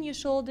shifting your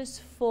shoulders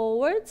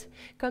forward,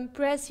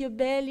 compress your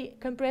belly,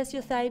 compress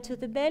your thigh to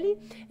the belly,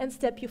 and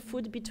step your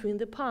foot between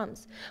the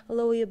palms.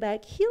 Lower your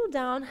back heel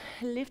down,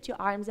 lift your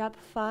arms up,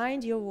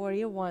 find your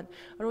warrior one.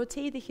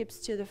 Rotate the hips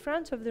to the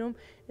front of the room,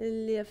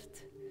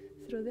 lift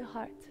through the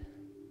heart.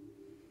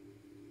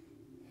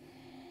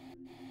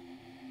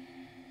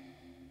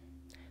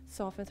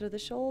 Soften through the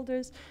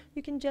shoulders.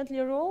 You can gently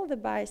roll the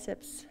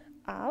biceps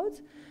out,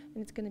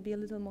 and it's going to be a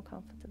little more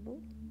comfortable.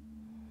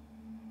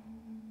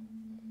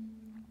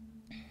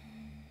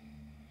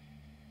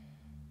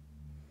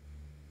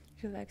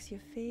 Relax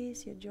your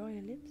face, your jaw,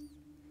 your lips.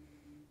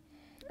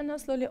 And now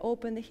slowly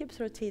open the hips,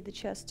 rotate the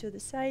chest to the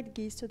side,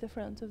 gaze to the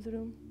front of the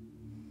room.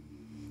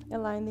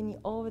 Align the knee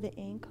over the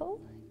ankle,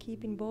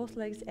 keeping both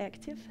legs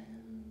active.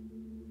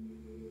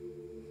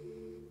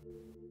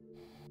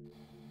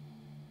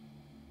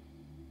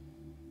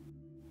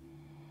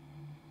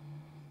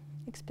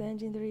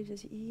 Expanding the ribs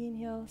as you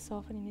inhale,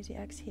 softening as you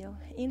exhale.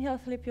 Inhale,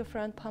 flip your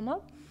front palm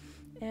up,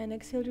 and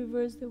exhale,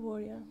 reverse the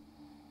warrior.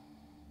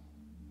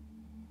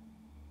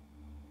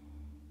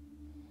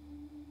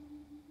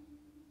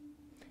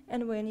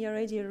 And when you're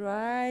ready,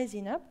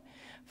 rising up,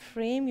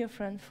 frame your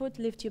front foot,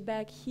 lift your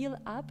back heel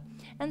up,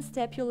 and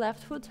step your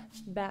left foot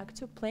back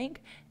to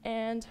plank,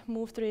 and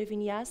move through a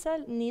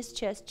vinyasa, knees,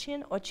 chest,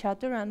 chin, or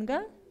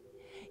chaturanga.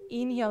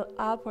 Inhale,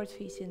 upward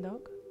facing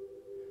dog.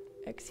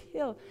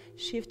 Exhale,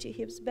 shift your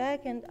hips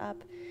back and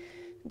up,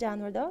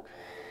 downward dog.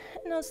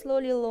 Now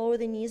slowly lower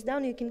the knees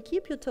down. You can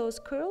keep your toes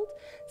curled,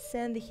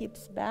 send the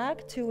hips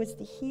back towards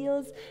the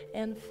heels,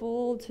 and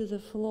fall to the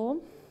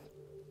floor,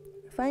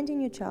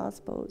 finding your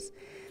child's pose.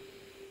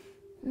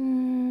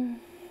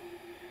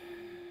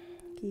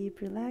 Keep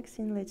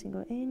relaxing, letting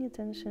go any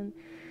tension,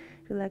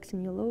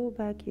 relaxing your lower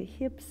back, your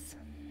hips,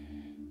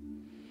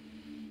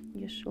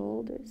 your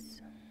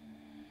shoulders.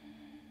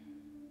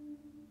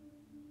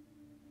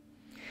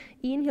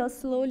 Inhale,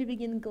 slowly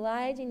begin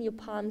gliding your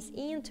palms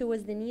in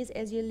towards the knees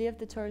as you lift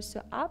the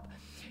torso up.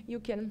 You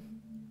can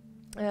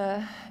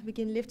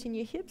begin lifting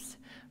your hips,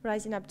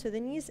 rising up to the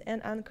knees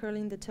and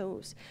uncurling the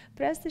toes.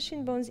 Press the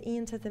shin bones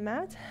into the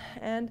mat,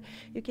 and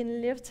you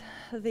can lift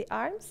the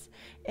arms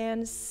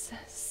and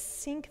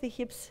sink the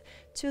hips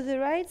to the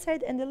right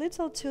side and a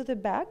little to the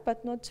back,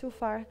 but not too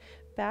far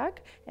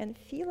back, and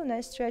feel a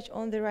nice stretch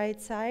on the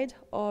right side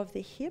of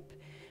the hip.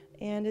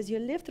 And as you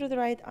lift through the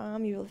right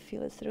arm, you will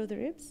feel it through the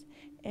ribs.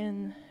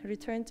 And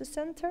return to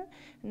center.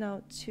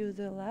 Now to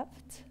the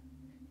left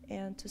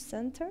and to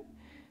center,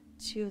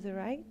 to the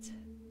right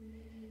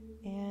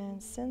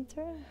and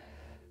center,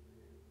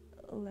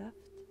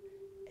 left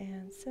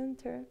and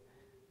center,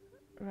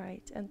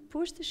 right. And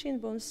push the shin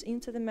bones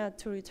into the mat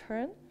to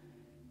return.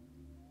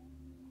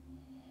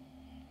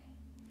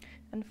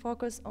 And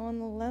focus on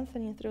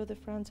lengthening through the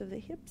front of the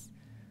hips.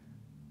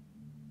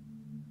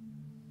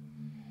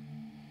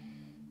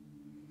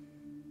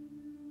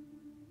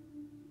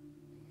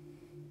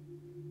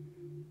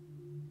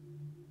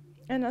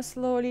 And now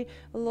slowly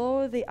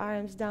lower the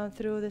arms down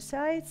through the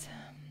sides.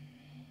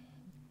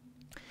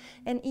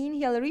 And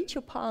inhale, reach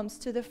your palms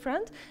to the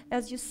front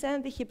as you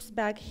send the hips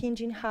back,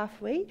 hinging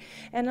halfway.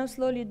 And now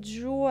slowly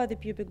draw the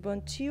pubic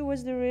bone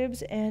towards the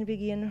ribs and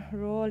begin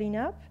rolling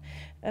up,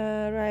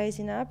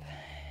 rising up,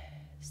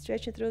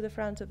 stretching through the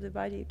front of the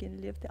body. You can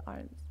lift the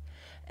arms.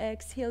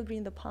 Exhale,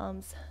 bring the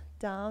palms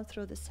down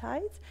through the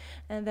sides,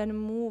 and then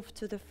move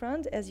to the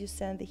front as you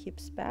send the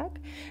hips back,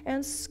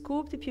 and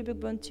scoop the pubic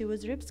bone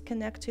towards ribs,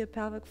 connect to your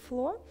pelvic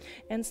floor,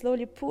 and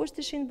slowly push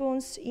the shin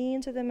bones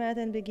into the mat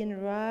and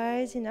begin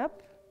rising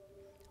up,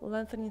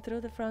 lengthening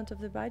through the front of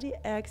the body.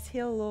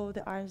 Exhale, lower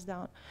the arms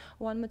down.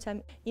 One more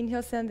time.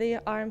 Inhale, send the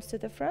arms to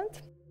the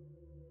front,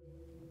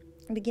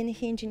 begin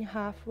hinging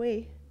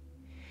halfway,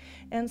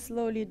 and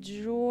slowly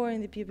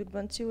drawing the pubic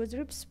bone towards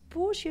ribs.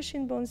 Push your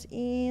shin bones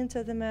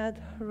into the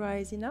mat,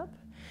 rising up,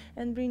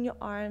 and bring your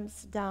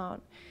arms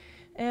down.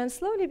 And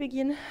slowly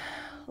begin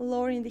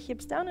lowering the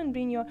hips down and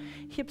bring your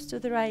hips to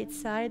the right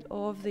side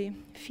of the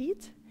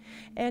feet.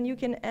 And you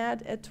can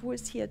add a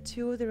twist here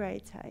to the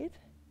right side.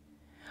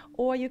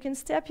 Or you can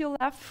step your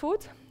left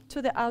foot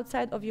to the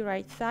outside of your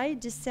right thigh,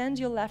 descend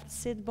your left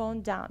sit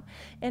bone down.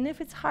 And if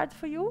it's hard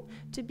for you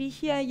to be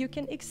here, you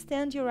can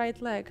extend your right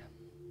leg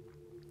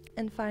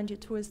And find your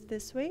twist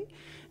this way,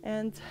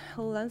 and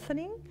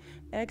lengthening,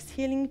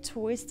 exhaling,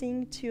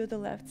 twisting to the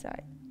left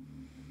side.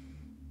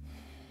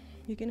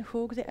 You can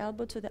hook the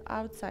elbow to the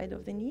outside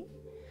of the knee,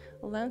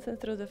 lengthen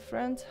through the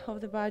front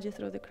of the body,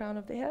 through the crown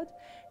of the head,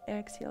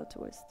 exhale,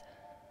 twist.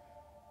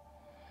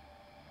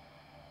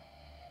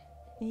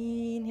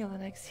 Inhale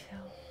and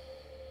exhale,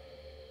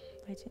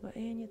 letting go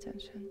any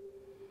tension.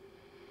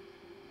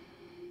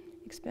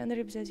 Expand the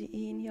ribs as you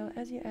inhale,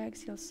 as you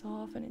exhale,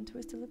 soften and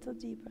twist a little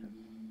deeper.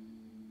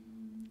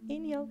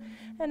 Inhale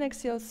and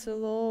exhale,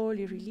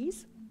 slowly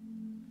release.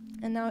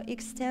 And now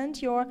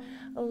extend your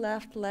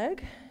left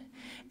leg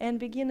and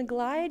begin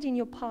gliding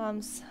your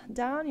palms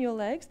down your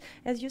legs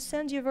as you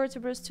send your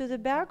vertebrae to the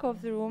back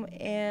of the room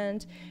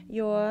and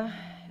your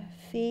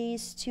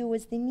face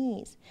towards the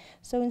knees.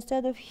 So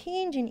instead of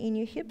hinging in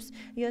your hips,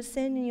 you're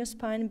sending your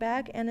spine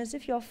back, and as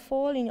if you're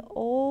falling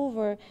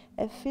over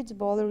a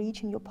football,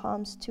 reaching your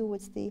palms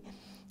towards the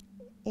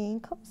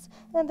ankles,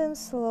 and then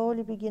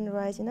slowly begin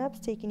rising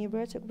up, taking your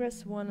vertebrae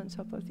one on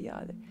top of the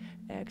other.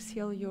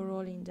 Exhale, you're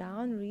rolling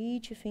down,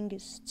 reach your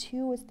fingers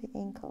towards the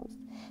ankles,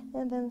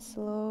 and then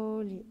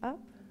slowly up,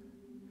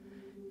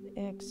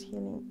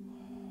 exhaling,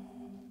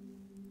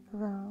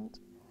 round,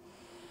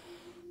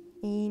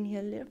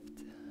 inhale,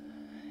 lift,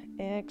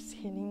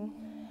 exhaling,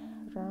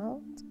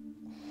 round,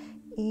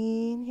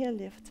 inhale,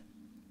 lift.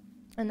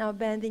 And now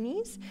bend the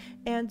knees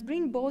and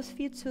bring both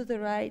feet to the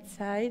right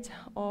side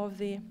of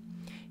the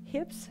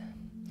hips,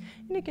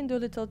 and you can do a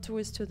little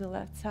twist to the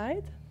left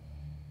side.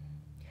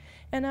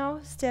 And now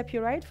step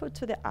your right foot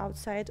to the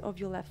outside of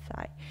your left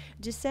thigh.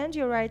 Descend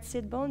your right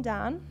sit bone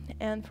down,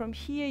 and from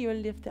here you'll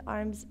lift the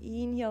arms,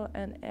 inhale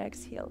and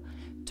exhale.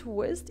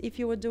 Twist. If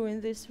you were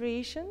doing this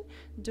variation,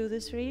 do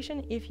this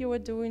variation. If you were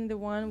doing the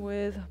one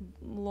with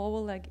lower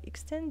leg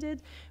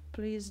extended,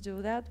 please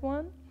do that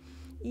one.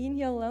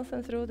 Inhale,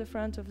 lengthen through the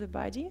front of the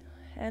body,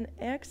 and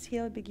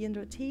exhale, begin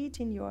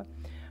rotating your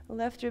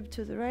left rib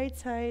to the right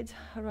side,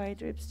 right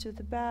ribs to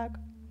the back.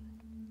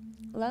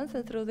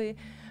 Lengthen through the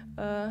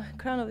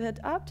crown of the head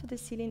up to the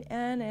ceiling,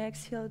 and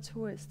exhale,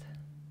 twist.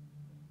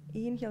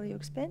 Inhale, you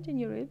expand in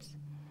your ribs,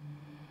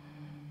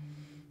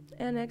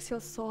 and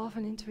exhale,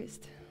 soften and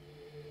twist.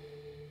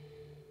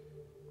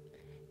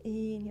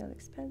 Inhale,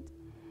 expand.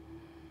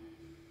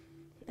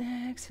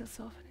 Exhale,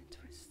 soften and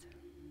twist.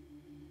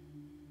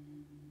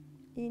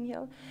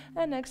 Inhale,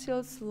 and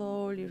exhale,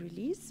 slowly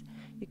release.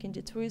 You can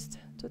do twist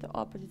to the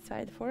opposite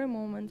side for a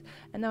moment,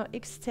 and now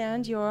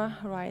extend your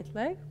right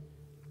leg.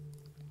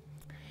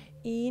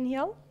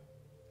 Inhale,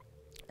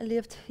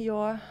 lift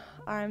your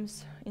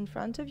arms in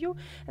front of you,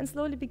 and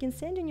slowly begin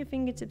sending your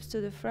fingertips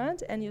to the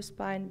front and your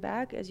spine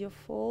back as you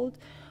fold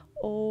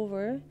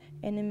over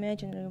an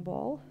imaginary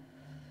ball.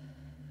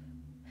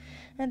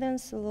 And then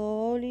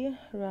slowly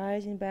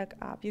rising back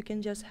up. You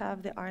can just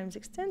have the arms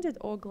extended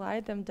or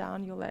glide them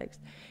down your legs.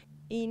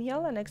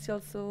 Inhale and exhale,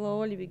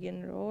 slowly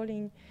begin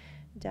rolling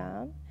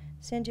down.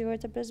 Send your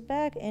vertebrae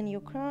back and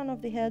your crown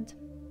of the head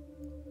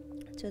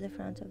to the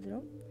front of the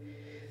room.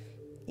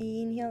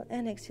 Inhale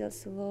and exhale,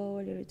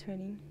 slowly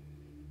returning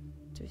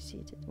to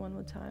seated. One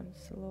more time,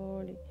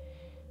 slowly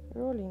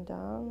rolling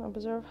down.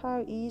 Observe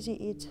how easy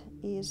it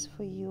is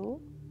for you.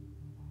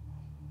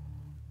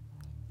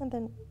 And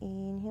then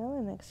inhale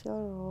and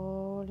exhale,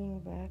 rolling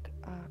back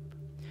up.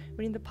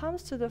 Bring the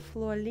palms to the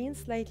floor, lean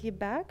slightly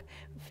back.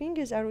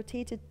 Fingers are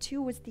rotated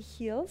towards the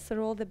heels.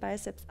 Roll the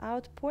biceps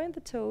out, point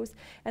the toes,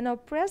 and now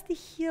press the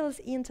heels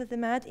into the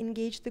mat,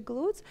 engage the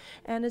glutes.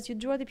 And as you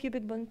draw the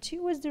pubic bone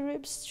towards the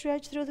ribs,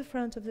 stretch through the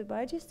front of the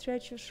body,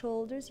 stretch your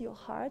shoulders, your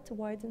heart,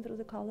 widen through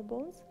the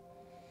collarbones.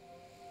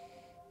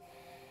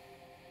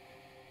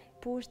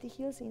 Push the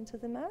heels into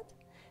the mat,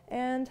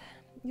 and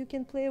you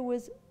can play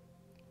with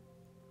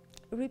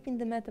ripping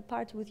the mat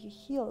apart with your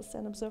heels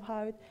and observe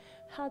how it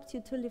helps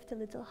you to lift a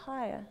little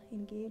higher,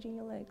 engaging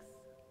your legs.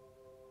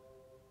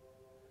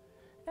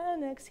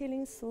 And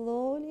exhaling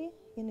slowly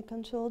in a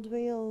controlled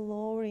way,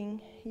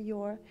 lowering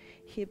your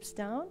hips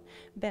down,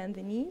 bend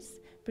the knees,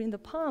 bring the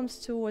palms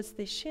towards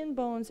the shin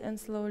bones, and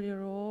slowly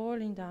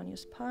rolling down your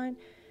spine,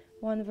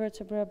 one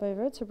vertebra by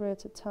vertebra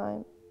at a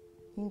time,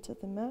 into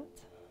the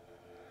mat.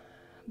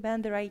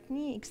 Bend the right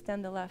knee,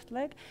 extend the left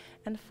leg,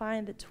 and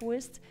find the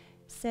twist.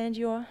 Send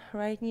your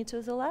right knee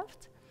to the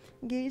left,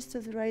 gaze to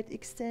the right,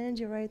 extend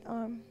your right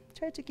arm.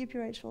 Try to keep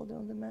your right shoulder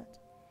on the mat.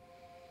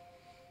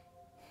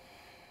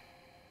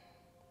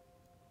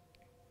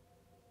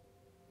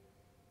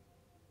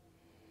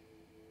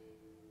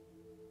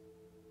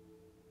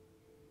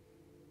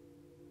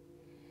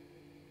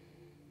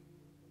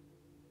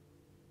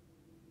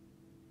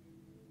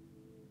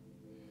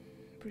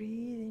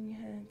 Breathing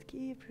and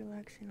keep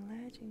relaxing,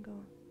 letting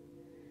go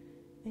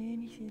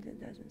anything that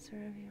doesn't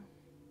serve you.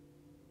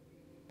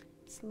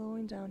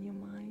 Slowing down your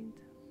mind,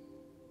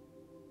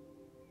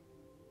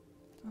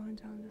 slowing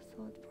down the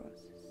thought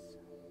process.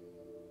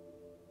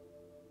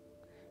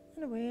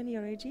 And when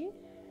you're ready,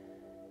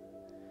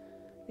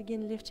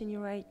 begin lifting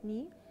your right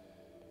knee,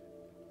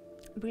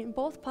 Bring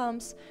both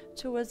palms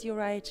towards your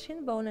right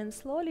shin bone and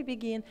slowly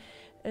begin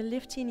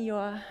lifting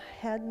your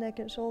head, neck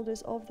and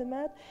shoulders off the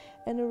mat,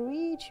 and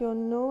reach your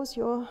nose,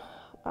 your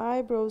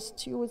eyebrows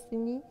towards the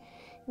knee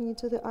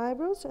to the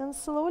eyebrows, and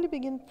slowly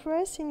begin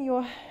pressing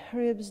your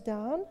ribs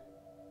down,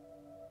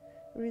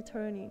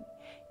 returning.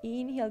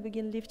 Inhale,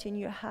 begin lifting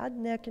your head,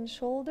 neck and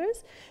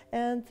shoulders,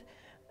 and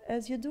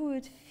as you do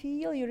it,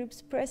 feel your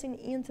ribs pressing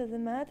into the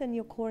mat and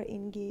your core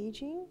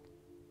engaging.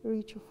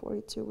 Reach your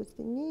forehead towards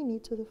the knee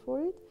to the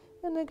forehead,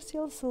 and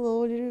exhale,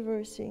 slowly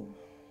reversing.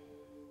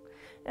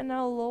 And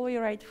now lower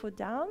your right foot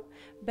down,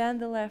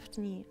 bend the left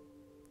knee,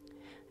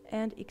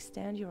 and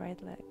extend your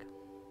right leg.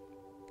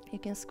 You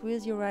can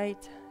squeeze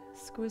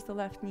the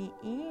left knee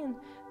in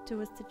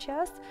towards the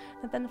chest,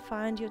 and then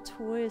find your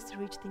twist,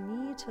 reach the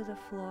knee to the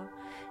floor.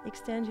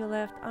 Extend your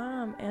left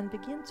arm and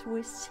begin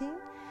twisting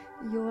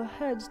your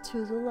head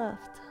to the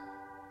left.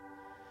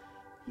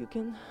 You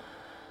can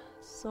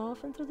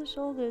soften through the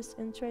shoulders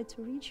and try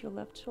to reach your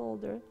left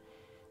shoulder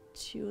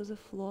to the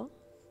floor.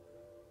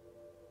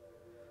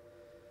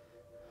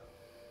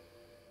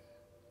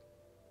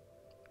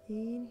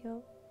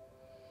 Inhale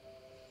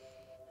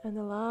and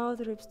allow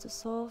the ribs to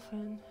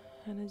soften,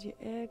 and as you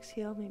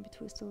exhale, maybe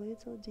twist a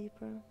little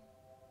deeper.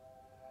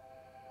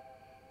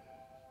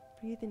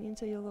 Breathing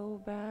into your lower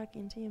back,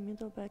 into your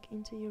middle back,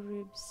 into your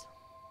ribs.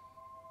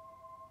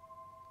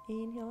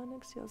 Inhale and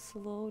exhale,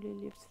 slowly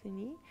lift the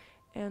knee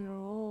and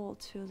roll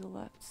to the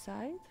left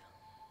side.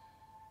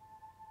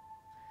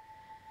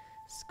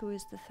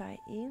 Squeeze the thigh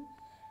in.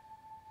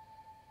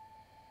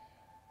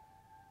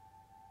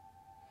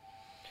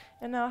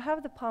 And now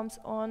have the palms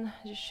on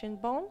the shin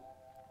bone,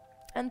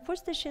 and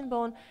push the shin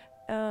bone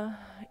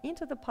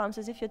into the palms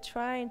as if you're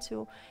trying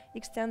to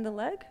extend the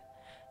leg,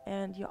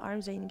 and your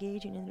arms are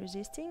engaging and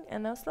resisting.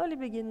 And now slowly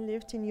begin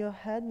lifting your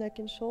head, neck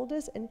and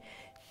shoulders, and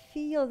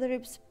feel the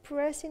ribs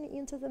pressing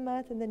into the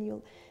mat, and then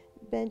you'll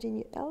bending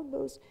your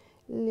elbows,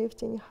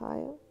 lifting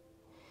higher.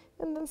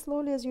 And then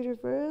slowly as you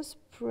reverse,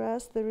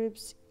 press the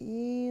ribs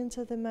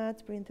into the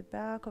mat, bring the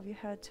back of your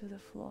head to the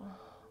floor.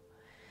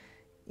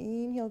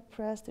 Inhale,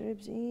 press the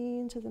ribs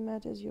into the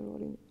mat as you're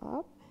rolling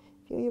up.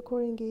 Feel your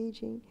core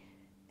engaging,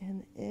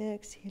 and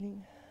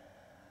exhaling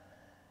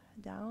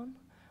down.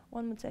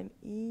 One more time,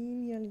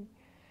 inhaling,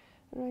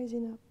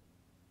 rising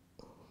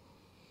up.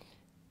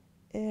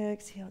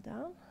 Exhale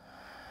down.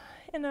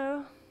 And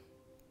now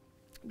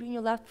bring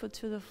your left foot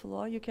to the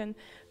floor. You can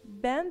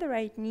bend the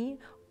right knee,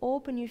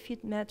 open your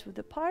feet mat width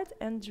apart,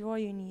 and draw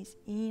your knees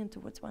in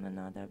towards one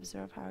another.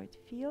 Observe how it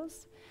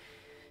feels.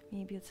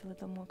 Maybe it's a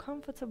little more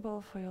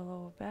comfortable for your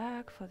lower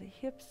back, for the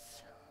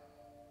hips.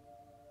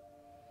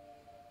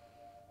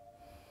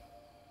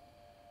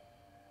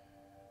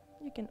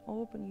 You can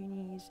open your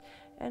knees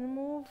and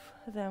move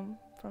them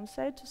from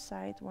side to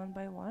side, one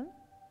by one.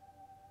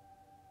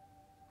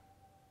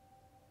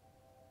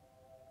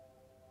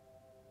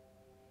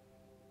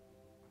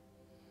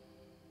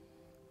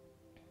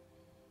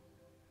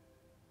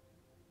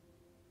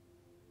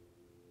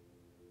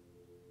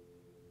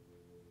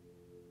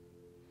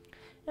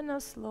 And now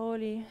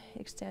slowly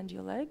extend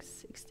your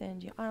legs,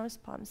 extend your arms,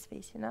 palms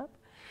facing up,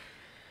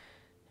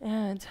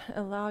 and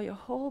allow your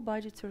whole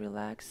body to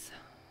relax.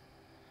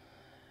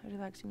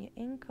 Relaxing your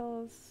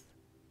ankles,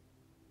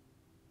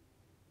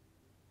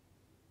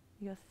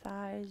 your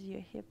thighs, your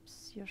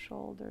hips, your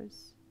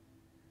shoulders,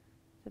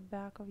 the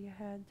back of your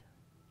head,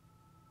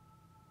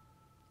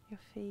 your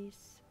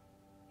face,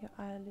 your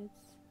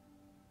eyelids,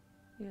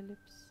 your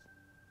lips.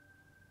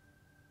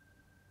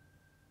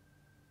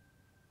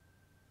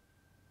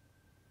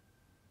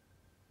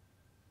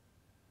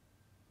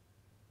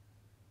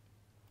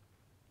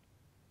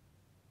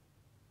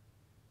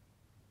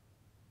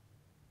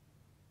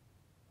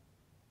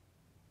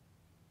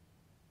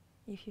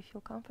 If you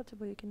feel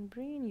comfortable, you can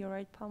bring your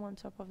right palm on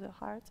top of the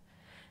heart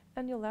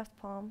and your left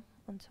palm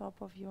on top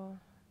of your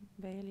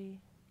belly.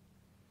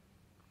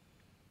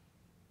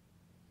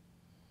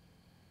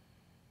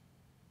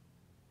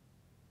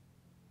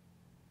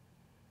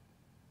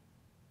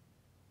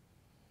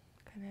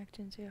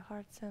 Connecting to your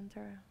heart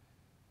center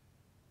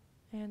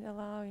and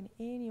allowing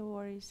any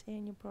worries,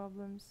 any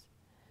problems,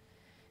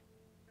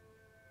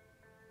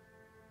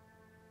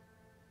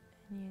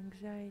 any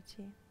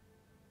anxiety,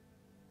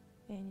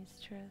 any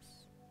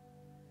stress,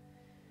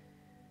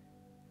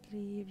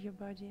 leave your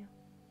body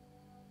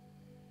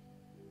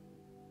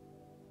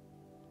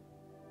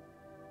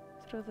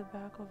through the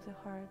back of the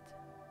heart,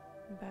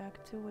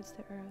 back towards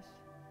the earth,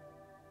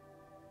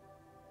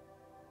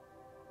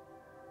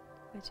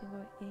 letting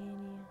go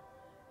any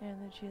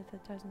energy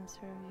that doesn't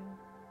serve you,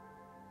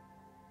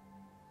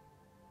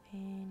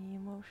 any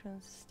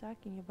emotions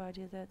stuck in your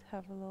body that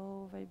have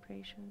low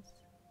vibrations.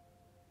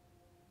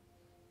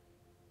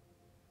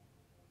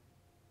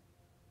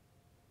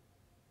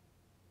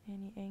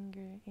 Any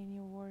anger,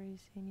 any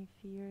worries, any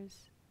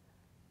fears,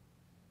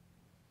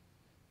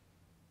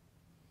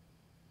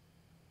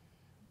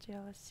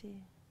 jealousy.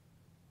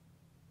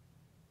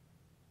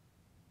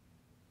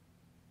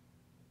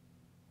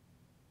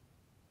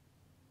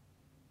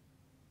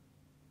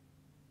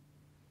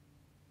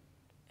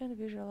 And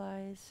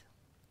visualize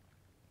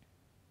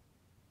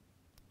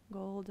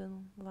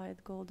golden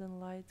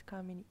light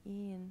coming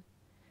in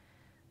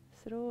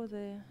through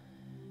the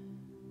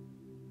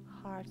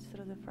heart,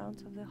 through the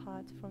front of the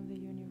heart, from the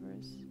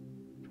universe,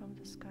 from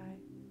the sky,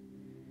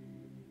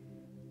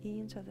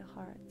 into the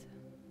heart.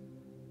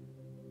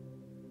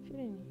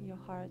 Filling your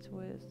heart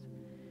with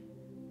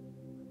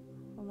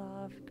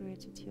love,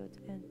 gratitude,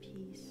 and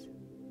peace.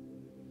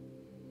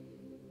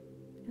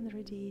 And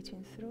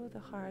radiating through the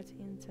heart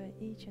into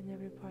each and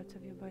every part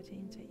of your body,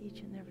 into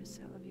each and every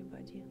cell of your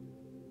body.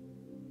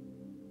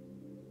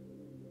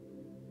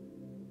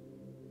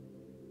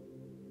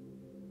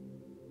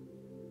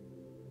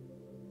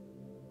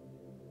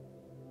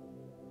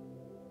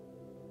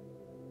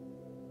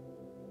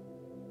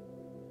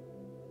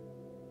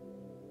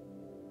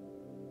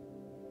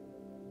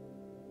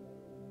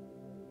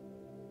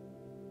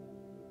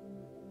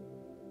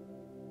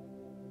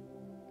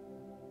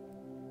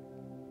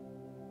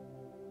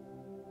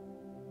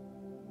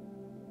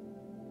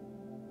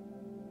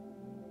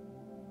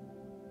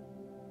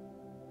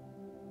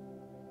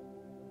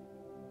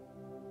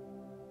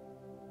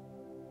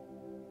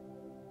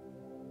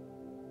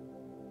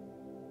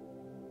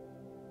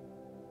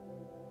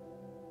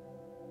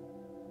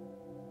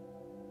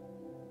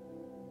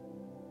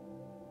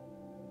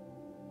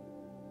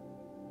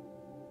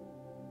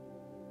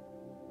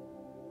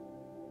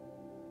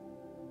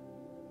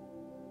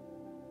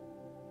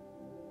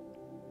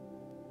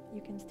 You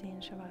can stay in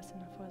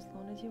Shavasana for as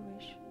long as you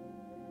wish.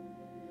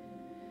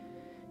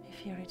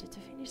 If you're ready to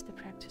finish the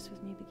practice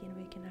with me, begin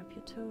waking up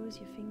your toes,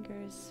 your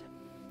fingers,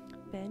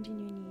 bending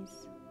your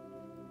knees,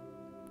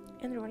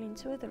 and rolling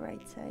to the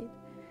right side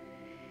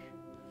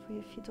for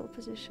your fetal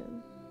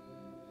position.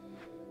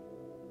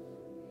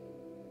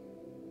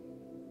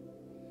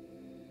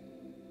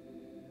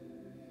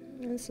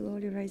 And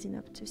slowly rising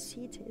up to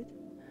seated,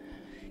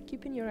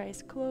 keeping your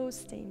eyes closed,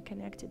 staying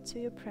connected to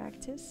your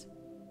practice.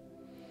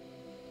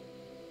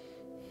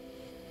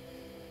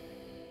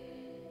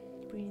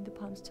 Bringing the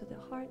palms to the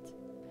heart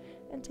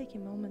and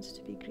taking moments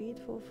to be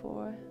grateful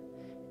for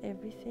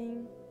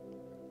everything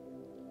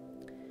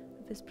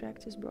this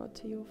practice brought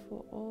to you,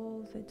 for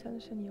all the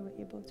tension you were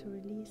able to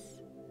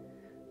release,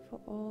 for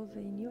all the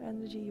new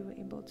energy you were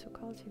able to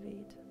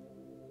cultivate,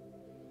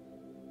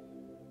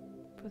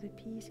 for the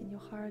peace in your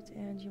heart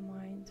and your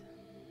mind.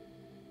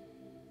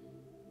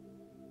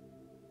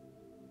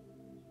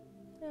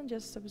 And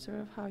just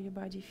observe how your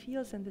body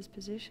feels in this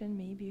position.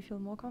 Maybe you feel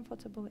more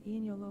comfortable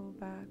in your lower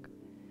back,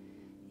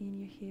 in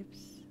your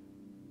hips.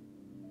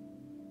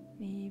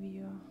 Maybe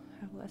you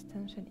have less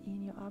tension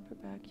in your upper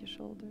back, your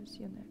shoulders,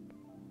 your neck.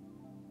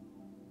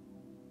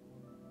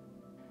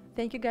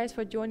 Thank you guys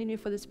for joining me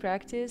for this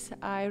practice.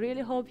 I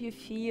really hope you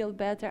feel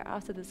better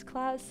after this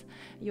class.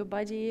 Your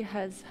body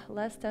has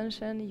less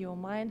tension, your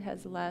mind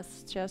has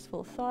less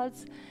stressful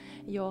thoughts,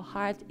 your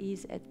heart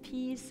is at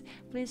peace.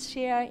 Please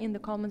share in the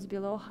comments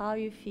below how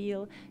you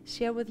feel.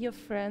 Share with your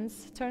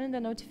friends. Turn on the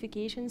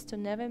notifications to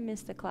never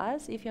miss the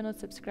class. If you're not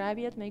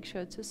subscribed yet, make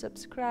sure to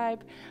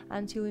subscribe.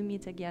 Until we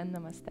meet again,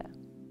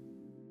 namaste.